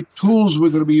basic tools we're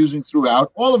going to be using throughout,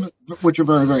 all of it, which are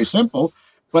very, very simple.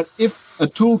 But if a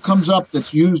tool comes up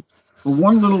that's used for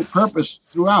one little purpose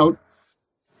throughout,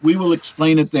 we will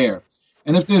explain it there.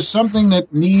 And if there's something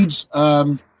that needs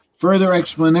further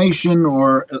explanation,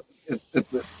 or if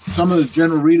some of the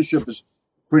general readership is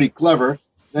pretty clever,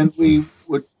 then we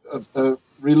would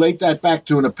relate that back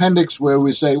to an appendix where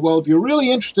we say, well, if you're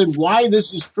really interested why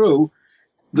this is true,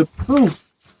 the proof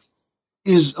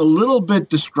is a little bit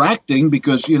distracting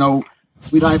because, you know,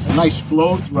 we'd have a nice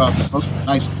flow throughout the book, a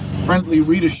nice friendly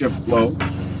readership flow.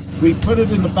 We put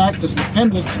it in the back as an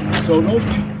appendix, so those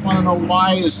people want to know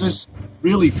why is this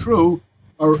really true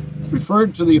are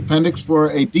referred to the appendix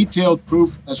for a detailed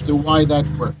proof as to why that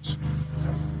works.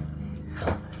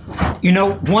 You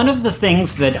know, one of the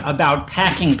things that about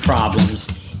packing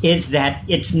problems is that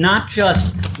it's not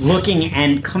just looking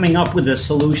and coming up with a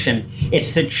solution.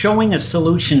 It's that showing a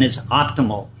solution is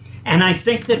optimal. And I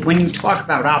think that when you talk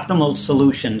about optimal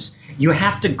solutions, you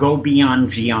have to go beyond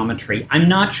geometry. I'm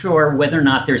not sure whether or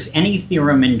not there's any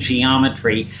theorem in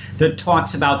geometry that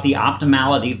talks about the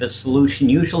optimality of a solution.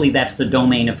 Usually that's the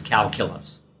domain of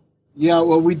calculus. Yeah,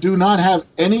 well, we do not have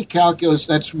any calculus.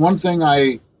 That's one thing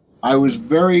I was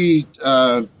very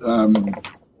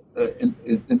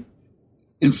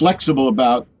inflexible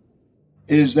about,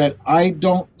 is that I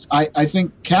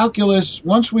think calculus,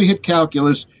 once we hit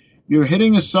calculus, you're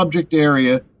hitting a subject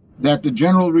area that the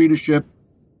general readership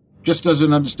just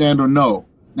doesn't understand or know.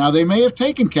 Now, they may have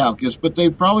taken calculus, but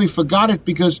they probably forgot it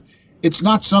because it's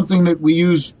not something that we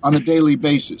use on a daily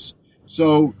basis.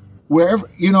 So wherever,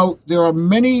 you know, there are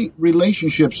many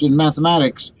relationships in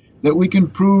mathematics that we can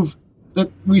prove,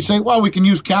 that we say, well, we can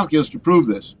use calculus to prove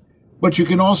this, but you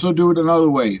can also do it in other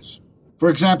ways.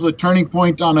 For example, a turning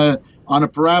point on a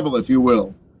parabola, if you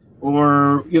will.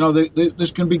 Or, you know,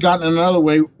 this can be gotten in another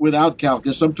way without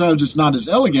calculus. Sometimes it's not as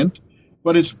elegant,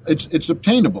 but it's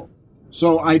obtainable.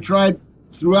 So I tried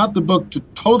throughout the book to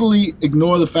totally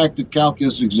ignore the fact that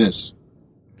calculus exists.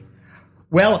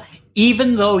 Well,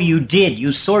 even though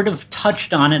you sort of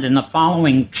touched on it in the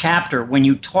following chapter when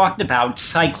you talked about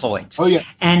cycloids. Oh, yeah.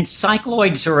 And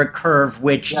cycloids are a curve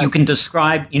which you can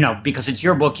describe, you know, because it's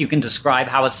your book, you can describe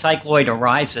how a cycloid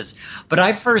arises. But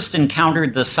I first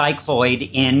encountered the cycloid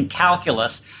in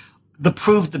calculus,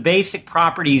 proved the basic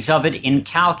properties of it in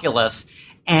calculus.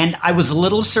 And I was a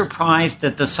little surprised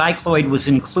that the cycloid was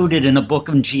included in a book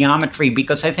of geometry,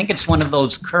 because I think it's one of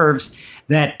those curves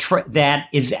that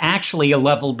is actually a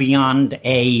level beyond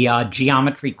a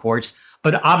geometry course.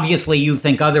 But obviously you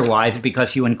think otherwise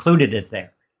because you included it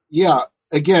there. Yeah,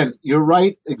 again, you're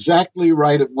right, exactly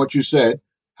right at what you said.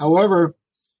 However,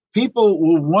 people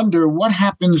will wonder what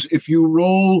happens if you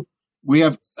roll, we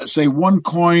have, say, one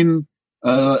coin,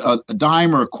 a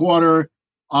dime or a quarter,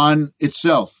 on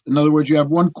itself. In other words, you have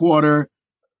one quarter,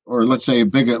 or let's say a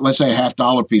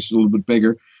 $50 piece, a little bit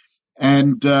bigger,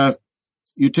 and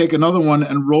you take another one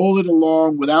and roll it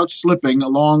along without slipping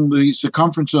along the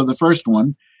circumference of the first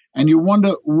one, and you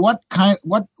wonder what's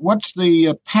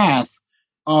the path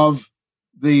of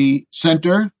the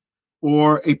center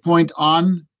or a point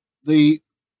on the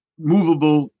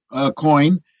movable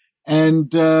coin,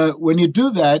 and when you do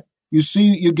that,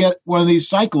 you get one of these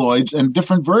cycloids and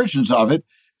different versions of it.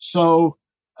 So,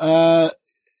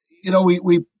 you know,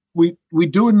 we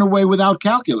do it in a way without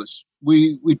calculus.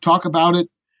 We talk about it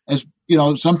as, you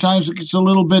know, sometimes it gets a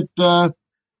little bit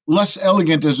less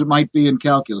elegant as it might be in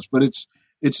calculus, but it's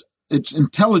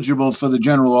intelligible for the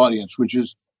general audience, which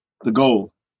is the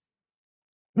goal.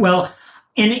 Well,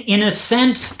 in a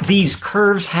sense, these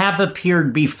curves have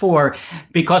appeared before,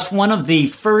 because one of the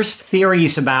first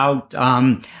theories about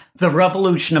the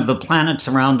revolution of the planets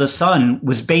around the sun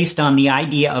was based on the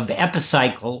idea of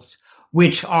epicycles,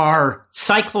 which are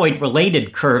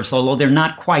cycloid-related curves, although they're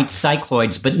not quite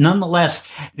cycloids. But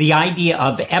nonetheless, the idea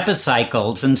of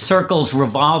epicycles and circles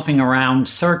revolving around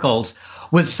circles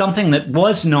was something that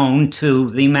was known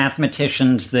to the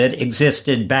mathematicians that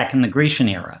existed back in the Grecian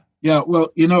era. Yeah, well,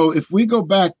 you know, if we go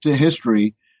back to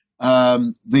history,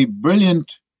 the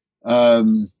brilliant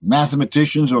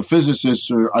mathematicians or physicists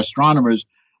or astronomers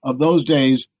of those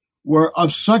days were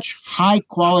of such high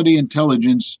quality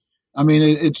intelligence. I mean,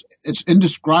 it's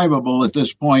indescribable at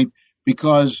this point,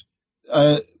 because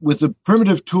with the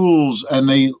primitive tools and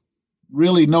the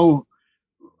really no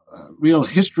real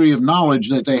history of knowledge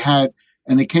that they had,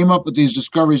 and they came up with these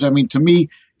discoveries. I mean, to me,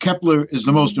 Kepler is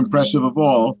the most impressive of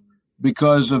all,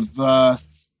 because of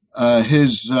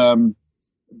his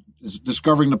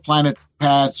discovering the planet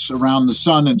paths around the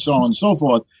sun and so on and so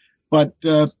forth. But,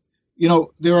 you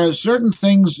know, there are certain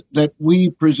things that we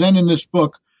present in this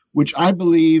book which I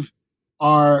believe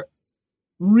are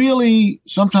really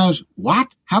sometimes, what?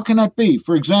 How can that be?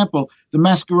 For example, the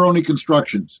Mascheroni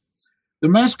constructions. The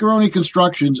Mascheroni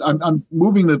constructions, I'm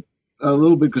moving a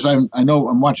little bit because I know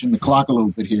I'm watching the clock a little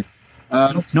bit here.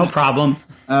 No problem.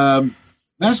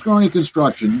 Mascheroni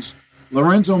constructions,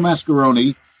 Lorenzo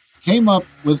Mascheroni came up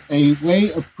with a way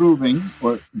of proving,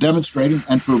 or demonstrating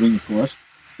and proving, of course,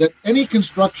 that any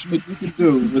construction that you can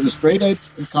do with a straight edge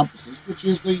and compasses, which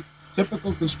is the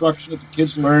typical construction that the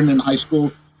kids learn in high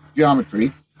school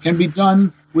geometry, can be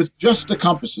done with just the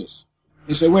compasses.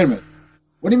 You say, wait a minute,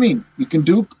 what do you mean? You can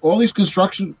do all these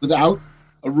constructions without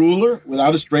a ruler,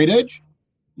 without a straight edge?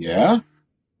 Yeah.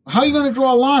 How are you going to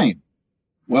draw a line?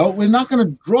 Well, we're not going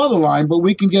to draw the line, but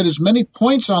we can get as many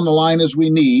points on the line as we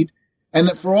need,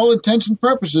 and for all intents and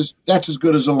purposes, that's as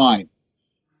good as a line.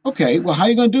 Okay, well, how are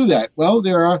you going to do that? Well,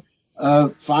 there are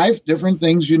 5 different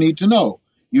things you need to know.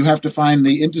 You have to find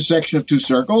the intersection of 2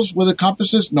 circles with the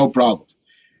compasses, no problem.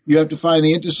 You have to find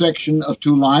the intersection of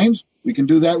 2 lines. We can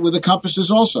do that with the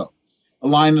compasses also. A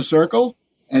line, a circle,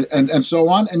 and so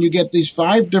on. And you get these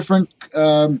 5 different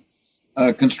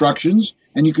constructions,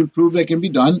 and you can prove they can be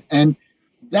done. And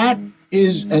that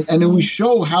is, and we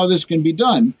show how this can be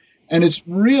done. And it's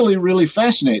really, really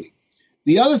fascinating.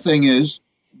 The other thing is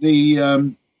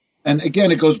and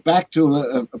again, it goes back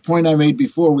to a point I made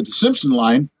before with the Simpson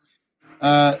line.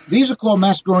 These are called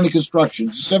Mascheroni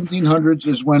constructions. The 1700s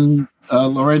is when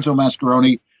Lorenzo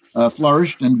Mascheroni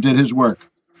flourished and did his work.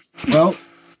 Well,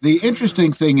 the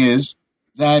interesting thing is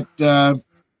that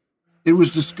it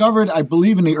was discovered, I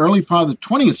believe, in the early part of the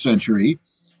 20th century,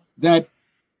 that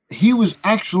he was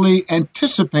actually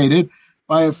anticipated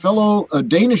by a fellow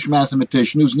Danish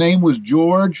mathematician whose name was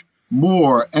George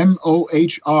Mohr,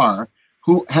 M-O-H-R,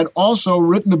 who had also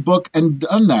written a book and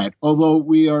done that, although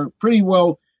we are pretty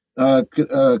well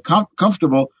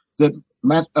comfortable that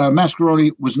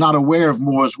Mascheroni was not aware of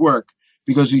Mohr's work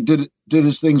because he did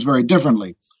his things very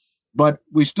differently. But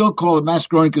we still call it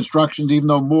Mascheroni constructions, even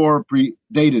though Mohr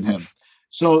predated him.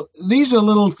 So these are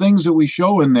little things that we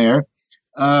show in there.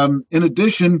 In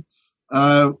addition,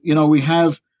 we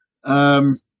have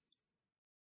the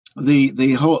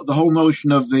whole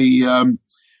notion of the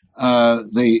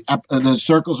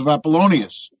circles of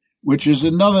Apollonius, which is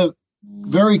another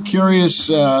very curious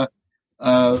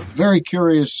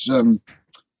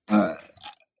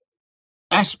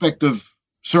aspect of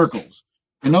circles.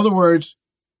 In other words,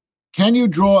 can you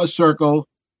draw a circle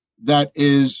that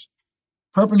is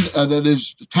that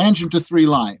is tangent to 3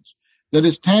 lines, that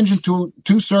is tangent to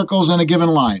 2 circles and a given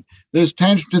line, that is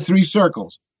tangent to 3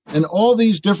 circles, and all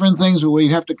these different things where you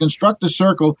have to construct a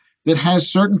circle that has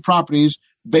certain properties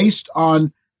based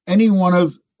on any one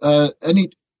of any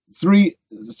three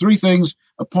things: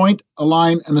 a point, a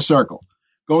line, and a circle.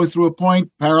 Going through a point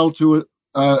parallel to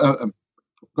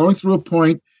going through a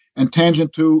point and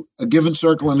tangent to a given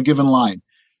circle and a given line.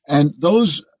 And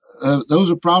those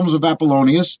are problems of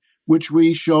Apollonius, which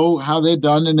we show how they're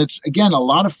done. And it's, again, a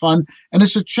lot of fun. And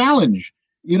it's a challenge.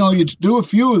 You know, you do a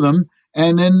few of them,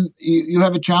 and then you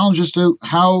have a challenge as to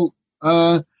how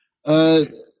to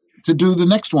do the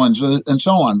next ones and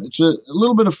so on. It's a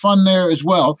little bit of fun there as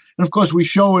well. And, of course, we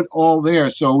show it all there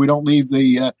so we don't leave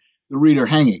the reader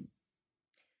hanging.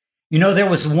 You know, there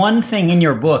was one thing in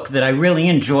your book that I really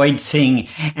enjoyed seeing,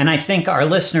 and I think our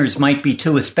listeners might be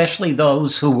too, especially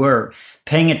those who were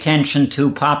paying attention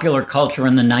to popular culture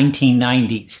in the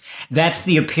 1990s. That's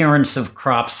the appearance of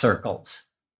crop circles.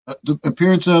 The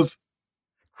appearance of?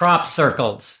 Crop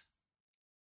circles.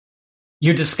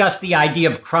 You discuss the idea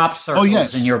of crop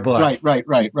circles in your book.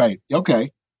 Right.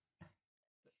 Okay.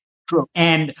 True.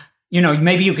 And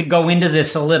maybe you could go into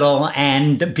this a little,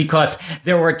 and because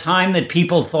there were a time that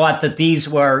people thought that these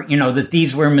were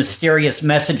mysterious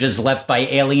messages left by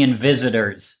alien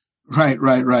visitors. Right.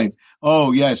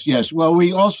 Oh, yes. Well,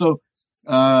 we also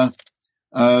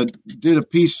did a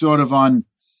piece sort of on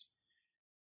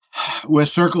where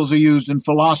circles are used in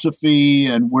philosophy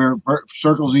and where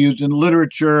circles are used in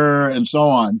literature and so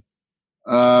on.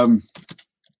 That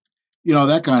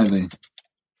kind of thing.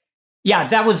 Yeah,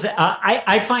 that was,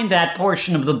 I find that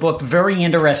portion of the book very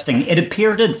interesting. It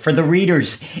appeared for the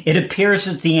readers, it appears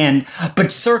at the end,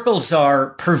 but circles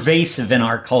are pervasive in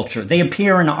our culture. They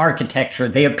appear in architecture.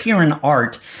 They appear in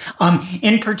art.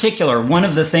 In particular, one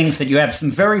of the things that you have some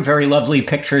very, very lovely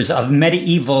pictures of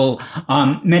medieval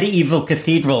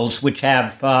cathedrals, which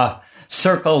have,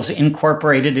 circles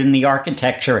incorporated in the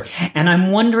architecture. And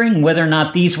I'm wondering whether or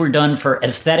not these were done for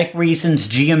aesthetic reasons,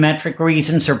 geometric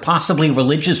reasons, or possibly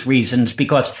religious reasons,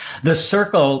 because the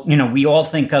circle, we all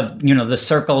think of, the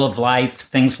circle of life,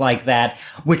 things like that,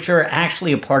 which are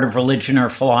actually a part of religion or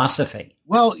philosophy.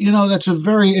 Well, that's a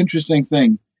very interesting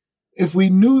thing. If we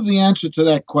knew the answer to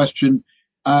that question,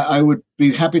 I would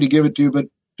be happy to give it to you, but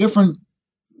different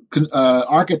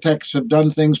architects have done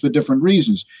things for different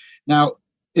reasons. Now,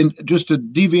 just to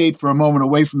deviate for a moment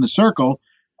away from the circle,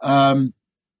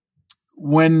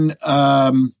 when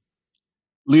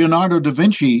Leonardo da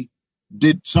Vinci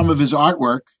did some of his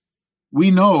artwork,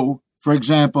 we know, for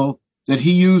example, that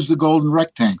he used the golden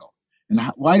rectangle. And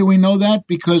why do we know that?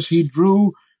 Because he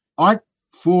drew art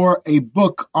for a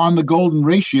book on the golden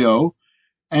ratio,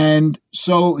 and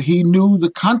so he knew the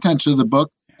contents of the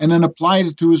book and then applied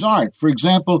it to his art. For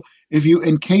example, if you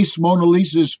encase Mona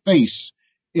Lisa's face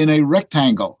in a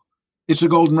rectangle, it's a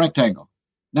golden rectangle.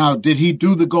 Now, did he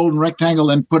do the golden rectangle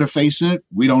and put a face in it?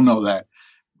 We don't know that.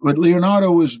 But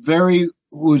Leonardo was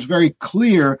very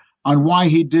clear on why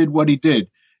he did what he did.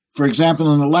 For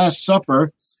example, in the Last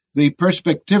Supper, the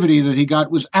perspectivity that he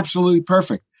got was absolutely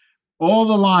perfect. All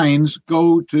the lines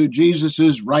go to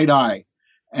Jesus's right eye.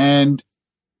 And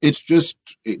it's just,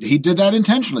 he did that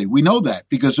intentionally. We know that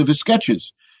because of his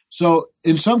sketches. So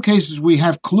in some cases, we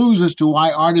have clues as to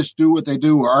why artists do what they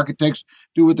do or architects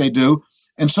do what they do.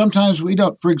 And sometimes we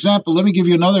don't. For example, let me give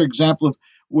you another example of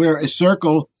where a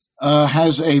circle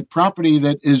has a property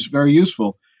that is very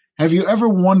useful. Have you ever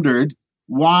wondered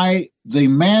why the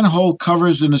manhole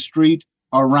covers in a street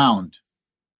are round?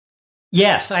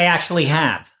 Yes, I actually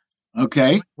have.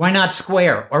 Okay. Why not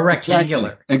square or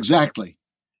rectangular? Exactly.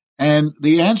 And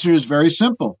the answer is very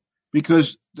simple,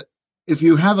 because if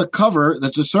you have a cover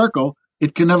that's a circle,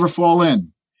 it can never fall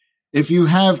in. If you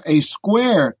have a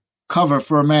square cover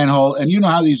for a manhole, and you know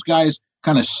how these guys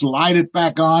kind of slide it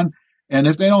back on, and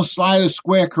if they don't slide a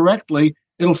square correctly,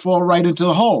 it'll fall right into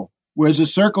the hole. Whereas a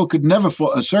circle could never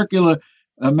fall, a circular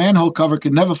manhole cover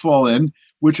could never fall in,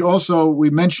 which also we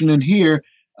mentioned in here,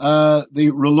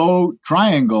 the Rouleau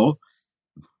triangle,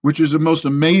 which is the most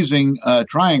amazing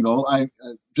triangle. I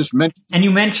just mentioned. And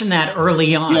you mentioned that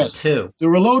early on, yes, too. The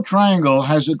Rouleau triangle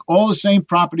has all the same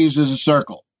properties as a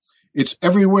circle. It's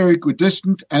everywhere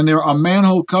equidistant, and there are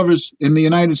manhole covers in the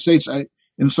United States,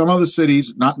 in some other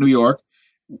cities, not New York,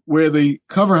 where the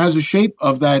cover has a shape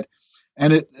of that.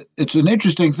 And it's an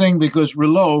interesting thing because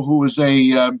Rouleau, who was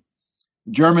a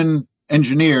German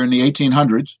engineer in the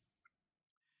 1800s,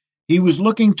 he was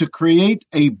looking to create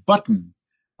a button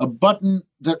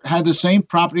that had the same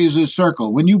properties as a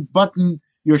circle. When you button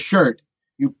your shirt,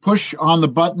 you push on the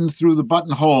button through the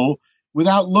buttonhole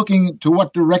without looking to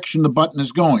what direction the button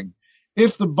is going.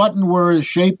 If the button were the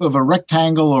shape of a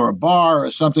rectangle or a bar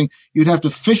or something, you'd have to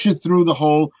fish it through the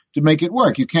hole to make it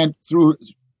work. You can't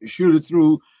shoot it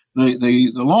through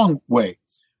the long way.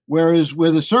 Whereas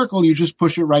with a circle, you just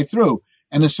push it right through.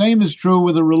 And the same is true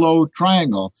with a Rouleau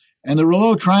triangle. And the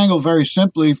Rouleau triangle, very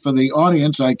simply for the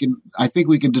audience, I think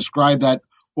we can describe that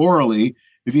orally.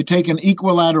 If you take an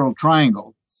equilateral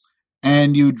triangle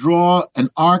and you draw an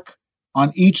arc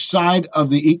on each side of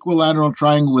the equilateral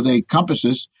triangle with a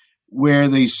compassus, where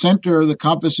the center of the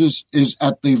compassus is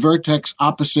at the vertex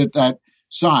opposite that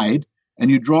side, and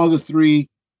you draw the three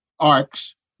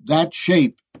arcs, that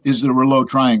shape is the Rouleau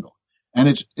triangle. And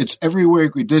it's everywhere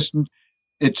equidistant.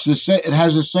 It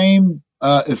has the same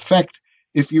effect.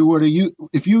 If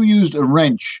you used a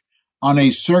wrench on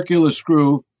a circular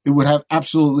screw, it would have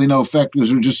absolutely no effect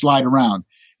because it would just slide around.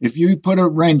 If you put a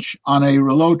wrench on a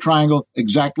Rouleau triangle,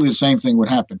 exactly the same thing would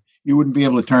happen. You wouldn't be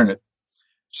able to turn it.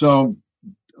 So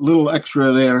a little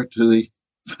extra there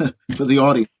for the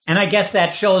audience. And I guess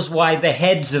that shows why the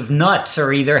heads of nuts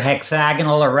are either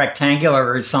hexagonal or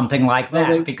rectangular or something like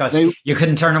that, because you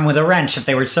couldn't turn them with a wrench if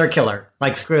they were circular,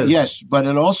 like screws. Yes, but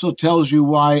it also tells you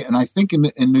why, and I think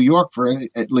in New York,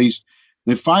 at least,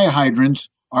 the fire hydrants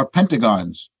are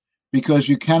pentagons, because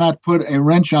you cannot put a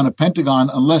wrench on a pentagon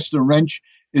unless the wrench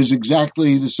is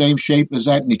exactly the same shape as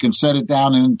that, and you can set it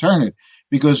down and turn it.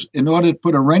 Because in order to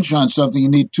put a wrench on something, you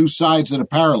need two sides that are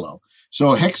parallel.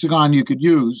 So a hexagon you could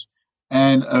use,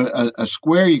 and a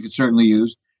square you could certainly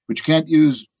use, but you can't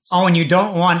use... Oh, and you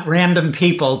don't want random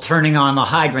people turning on the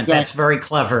hydrant. Exactly. That's very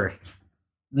clever.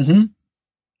 Mm-hmm.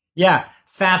 Yeah,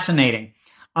 fascinating.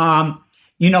 One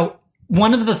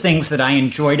of the things that I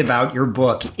enjoyed about your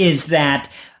book is,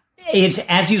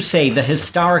 as you say, the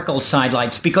historical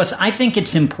sidelights, because I think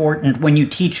it's important when you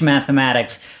teach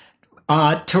mathematics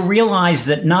to realize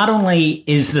that not only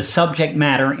is the subject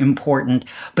matter important,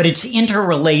 but it's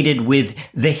interrelated with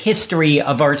the history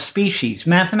of our species.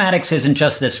 Mathematics isn't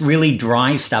just this really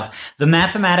dry stuff. The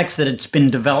mathematics that it's been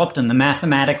developed and the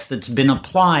mathematics that's been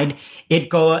applied, it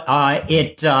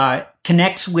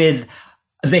connects with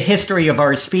the history of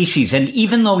our species. And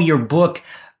even though your book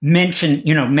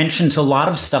mentions a lot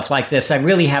of stuff like this, I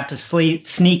really have to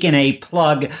sneak in a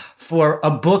plug for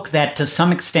a book that to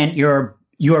some extent your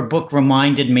book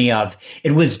reminded me of.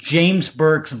 It was James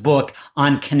Burke's book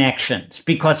on connections,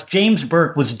 because James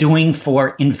Burke was doing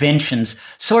for inventions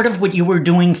sort of what you were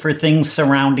doing for things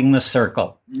surrounding the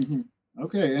circle. Mm-hmm.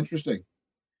 Okay, interesting.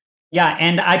 Yeah,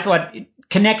 and I thought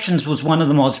Connections was one of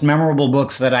the most memorable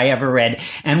books that I ever read.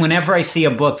 And whenever I see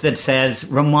a book that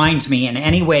reminds me in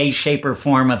any way, shape, or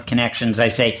form of Connections, I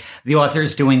say, the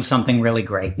author's doing something really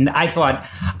great. And I thought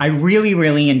I really,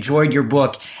 really enjoyed your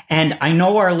book. And I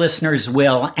know our listeners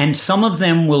will, and some of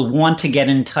them will want to get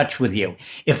in touch with you.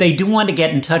 If they do want to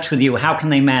get in touch with you, how can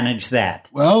they manage that?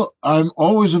 Well, I'm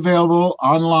always available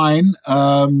online.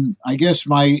 I guess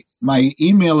my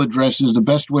email address is the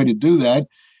best way to do that.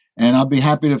 And I'll be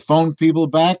happy to phone people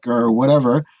back or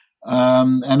whatever.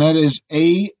 And that is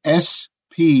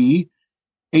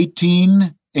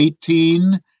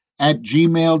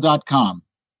asp1818@gmail.com.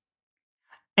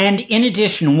 And in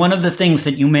addition, one of the things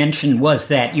that you mentioned was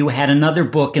that you had another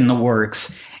book in the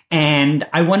works. And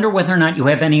I wonder whether or not you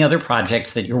have any other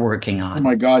projects that you're working on. Oh,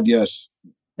 my God, yes.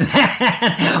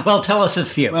 Well, tell us a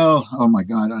few. Well, oh, my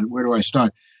God, where do I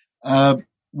start?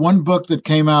 One book that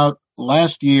came out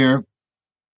last year,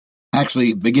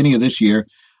 actually beginning of this year,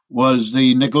 was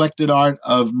The Neglected Art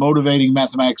of Motivating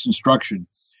Mathematics Instruction,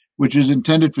 which is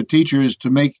intended for teachers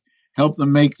to help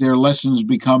them make their lessons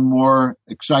become more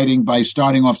exciting by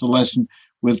starting off the lesson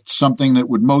with something that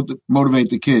would motivate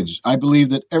the kids. I believe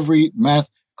that every math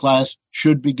class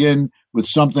should begin with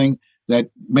something that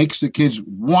makes the kids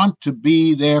want to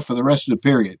be there for the rest of the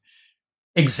period.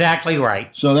 Exactly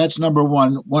right. So that's number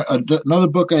one. Another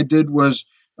book I did was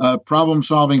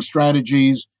Problem-Solving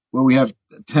Strategies, where we have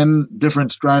 10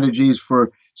 different strategies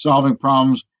for solving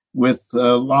problems with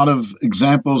a lot of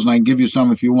examples, and I can give you some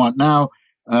if you want now.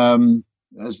 Some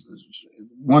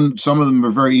of them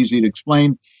are very easy to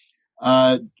explain.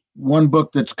 One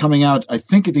book that's coming out, I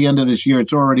think at the end of this year,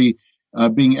 it's already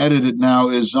being edited now,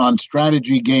 is on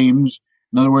strategy games.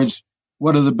 In other words,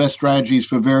 what are the best strategies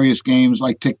for various games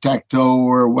like tic-tac-toe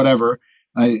or whatever,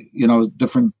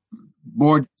 different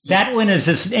board. That one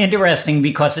is interesting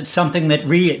because it's something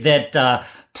that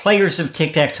players of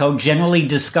tic-tac-toe generally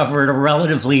discover at a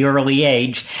relatively early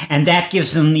age, and that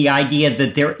gives them the idea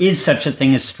that there is such a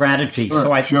thing as strategy. Sure,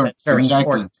 so I think that's very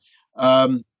important.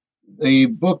 The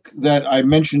book that I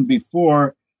mentioned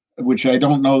before, which I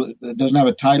don't know, it doesn't have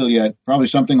a title yet, probably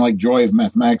something like Joy of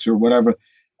Mathematics or whatever,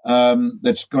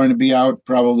 that's going to be out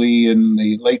probably in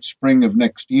the late spring of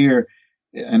next year,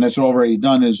 and that's already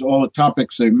done, is all the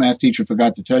topics the math teacher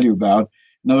forgot to tell you about.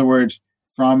 In other words,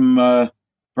 from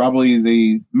probably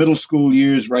the middle school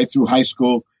years right through high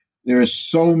school, there are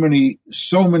so many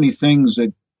things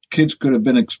that kids could have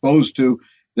been exposed to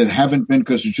that haven't been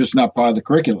because it's just not part of the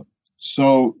curriculum.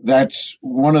 So that's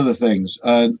one of the things.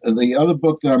 The other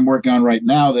book that I'm working on right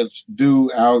now that's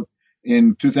due out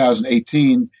in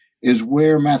 2018 is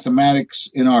Where Mathematics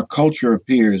in Our Culture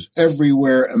Appears,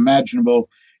 everywhere imaginable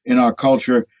in our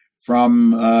culture,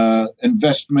 from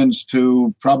investments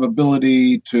to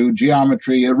probability to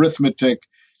geometry, arithmetic,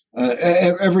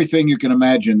 everything you can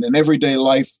imagine in everyday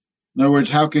life. In other words,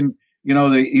 how can,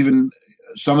 even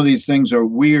some of these things are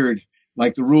weird,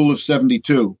 like the rule of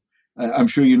 72. I'm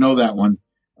sure you know that one.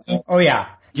 Oh, yeah.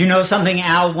 You know something,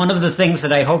 Al? One of the things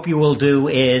that I hope you will do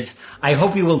is I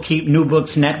hope you will keep New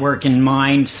Books Network in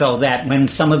mind so that when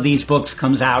some of these books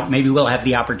comes out, maybe we'll have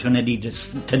the opportunity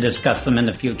to discuss them in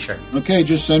the future. Okay,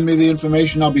 just send me the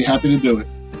information. I'll be happy to do it.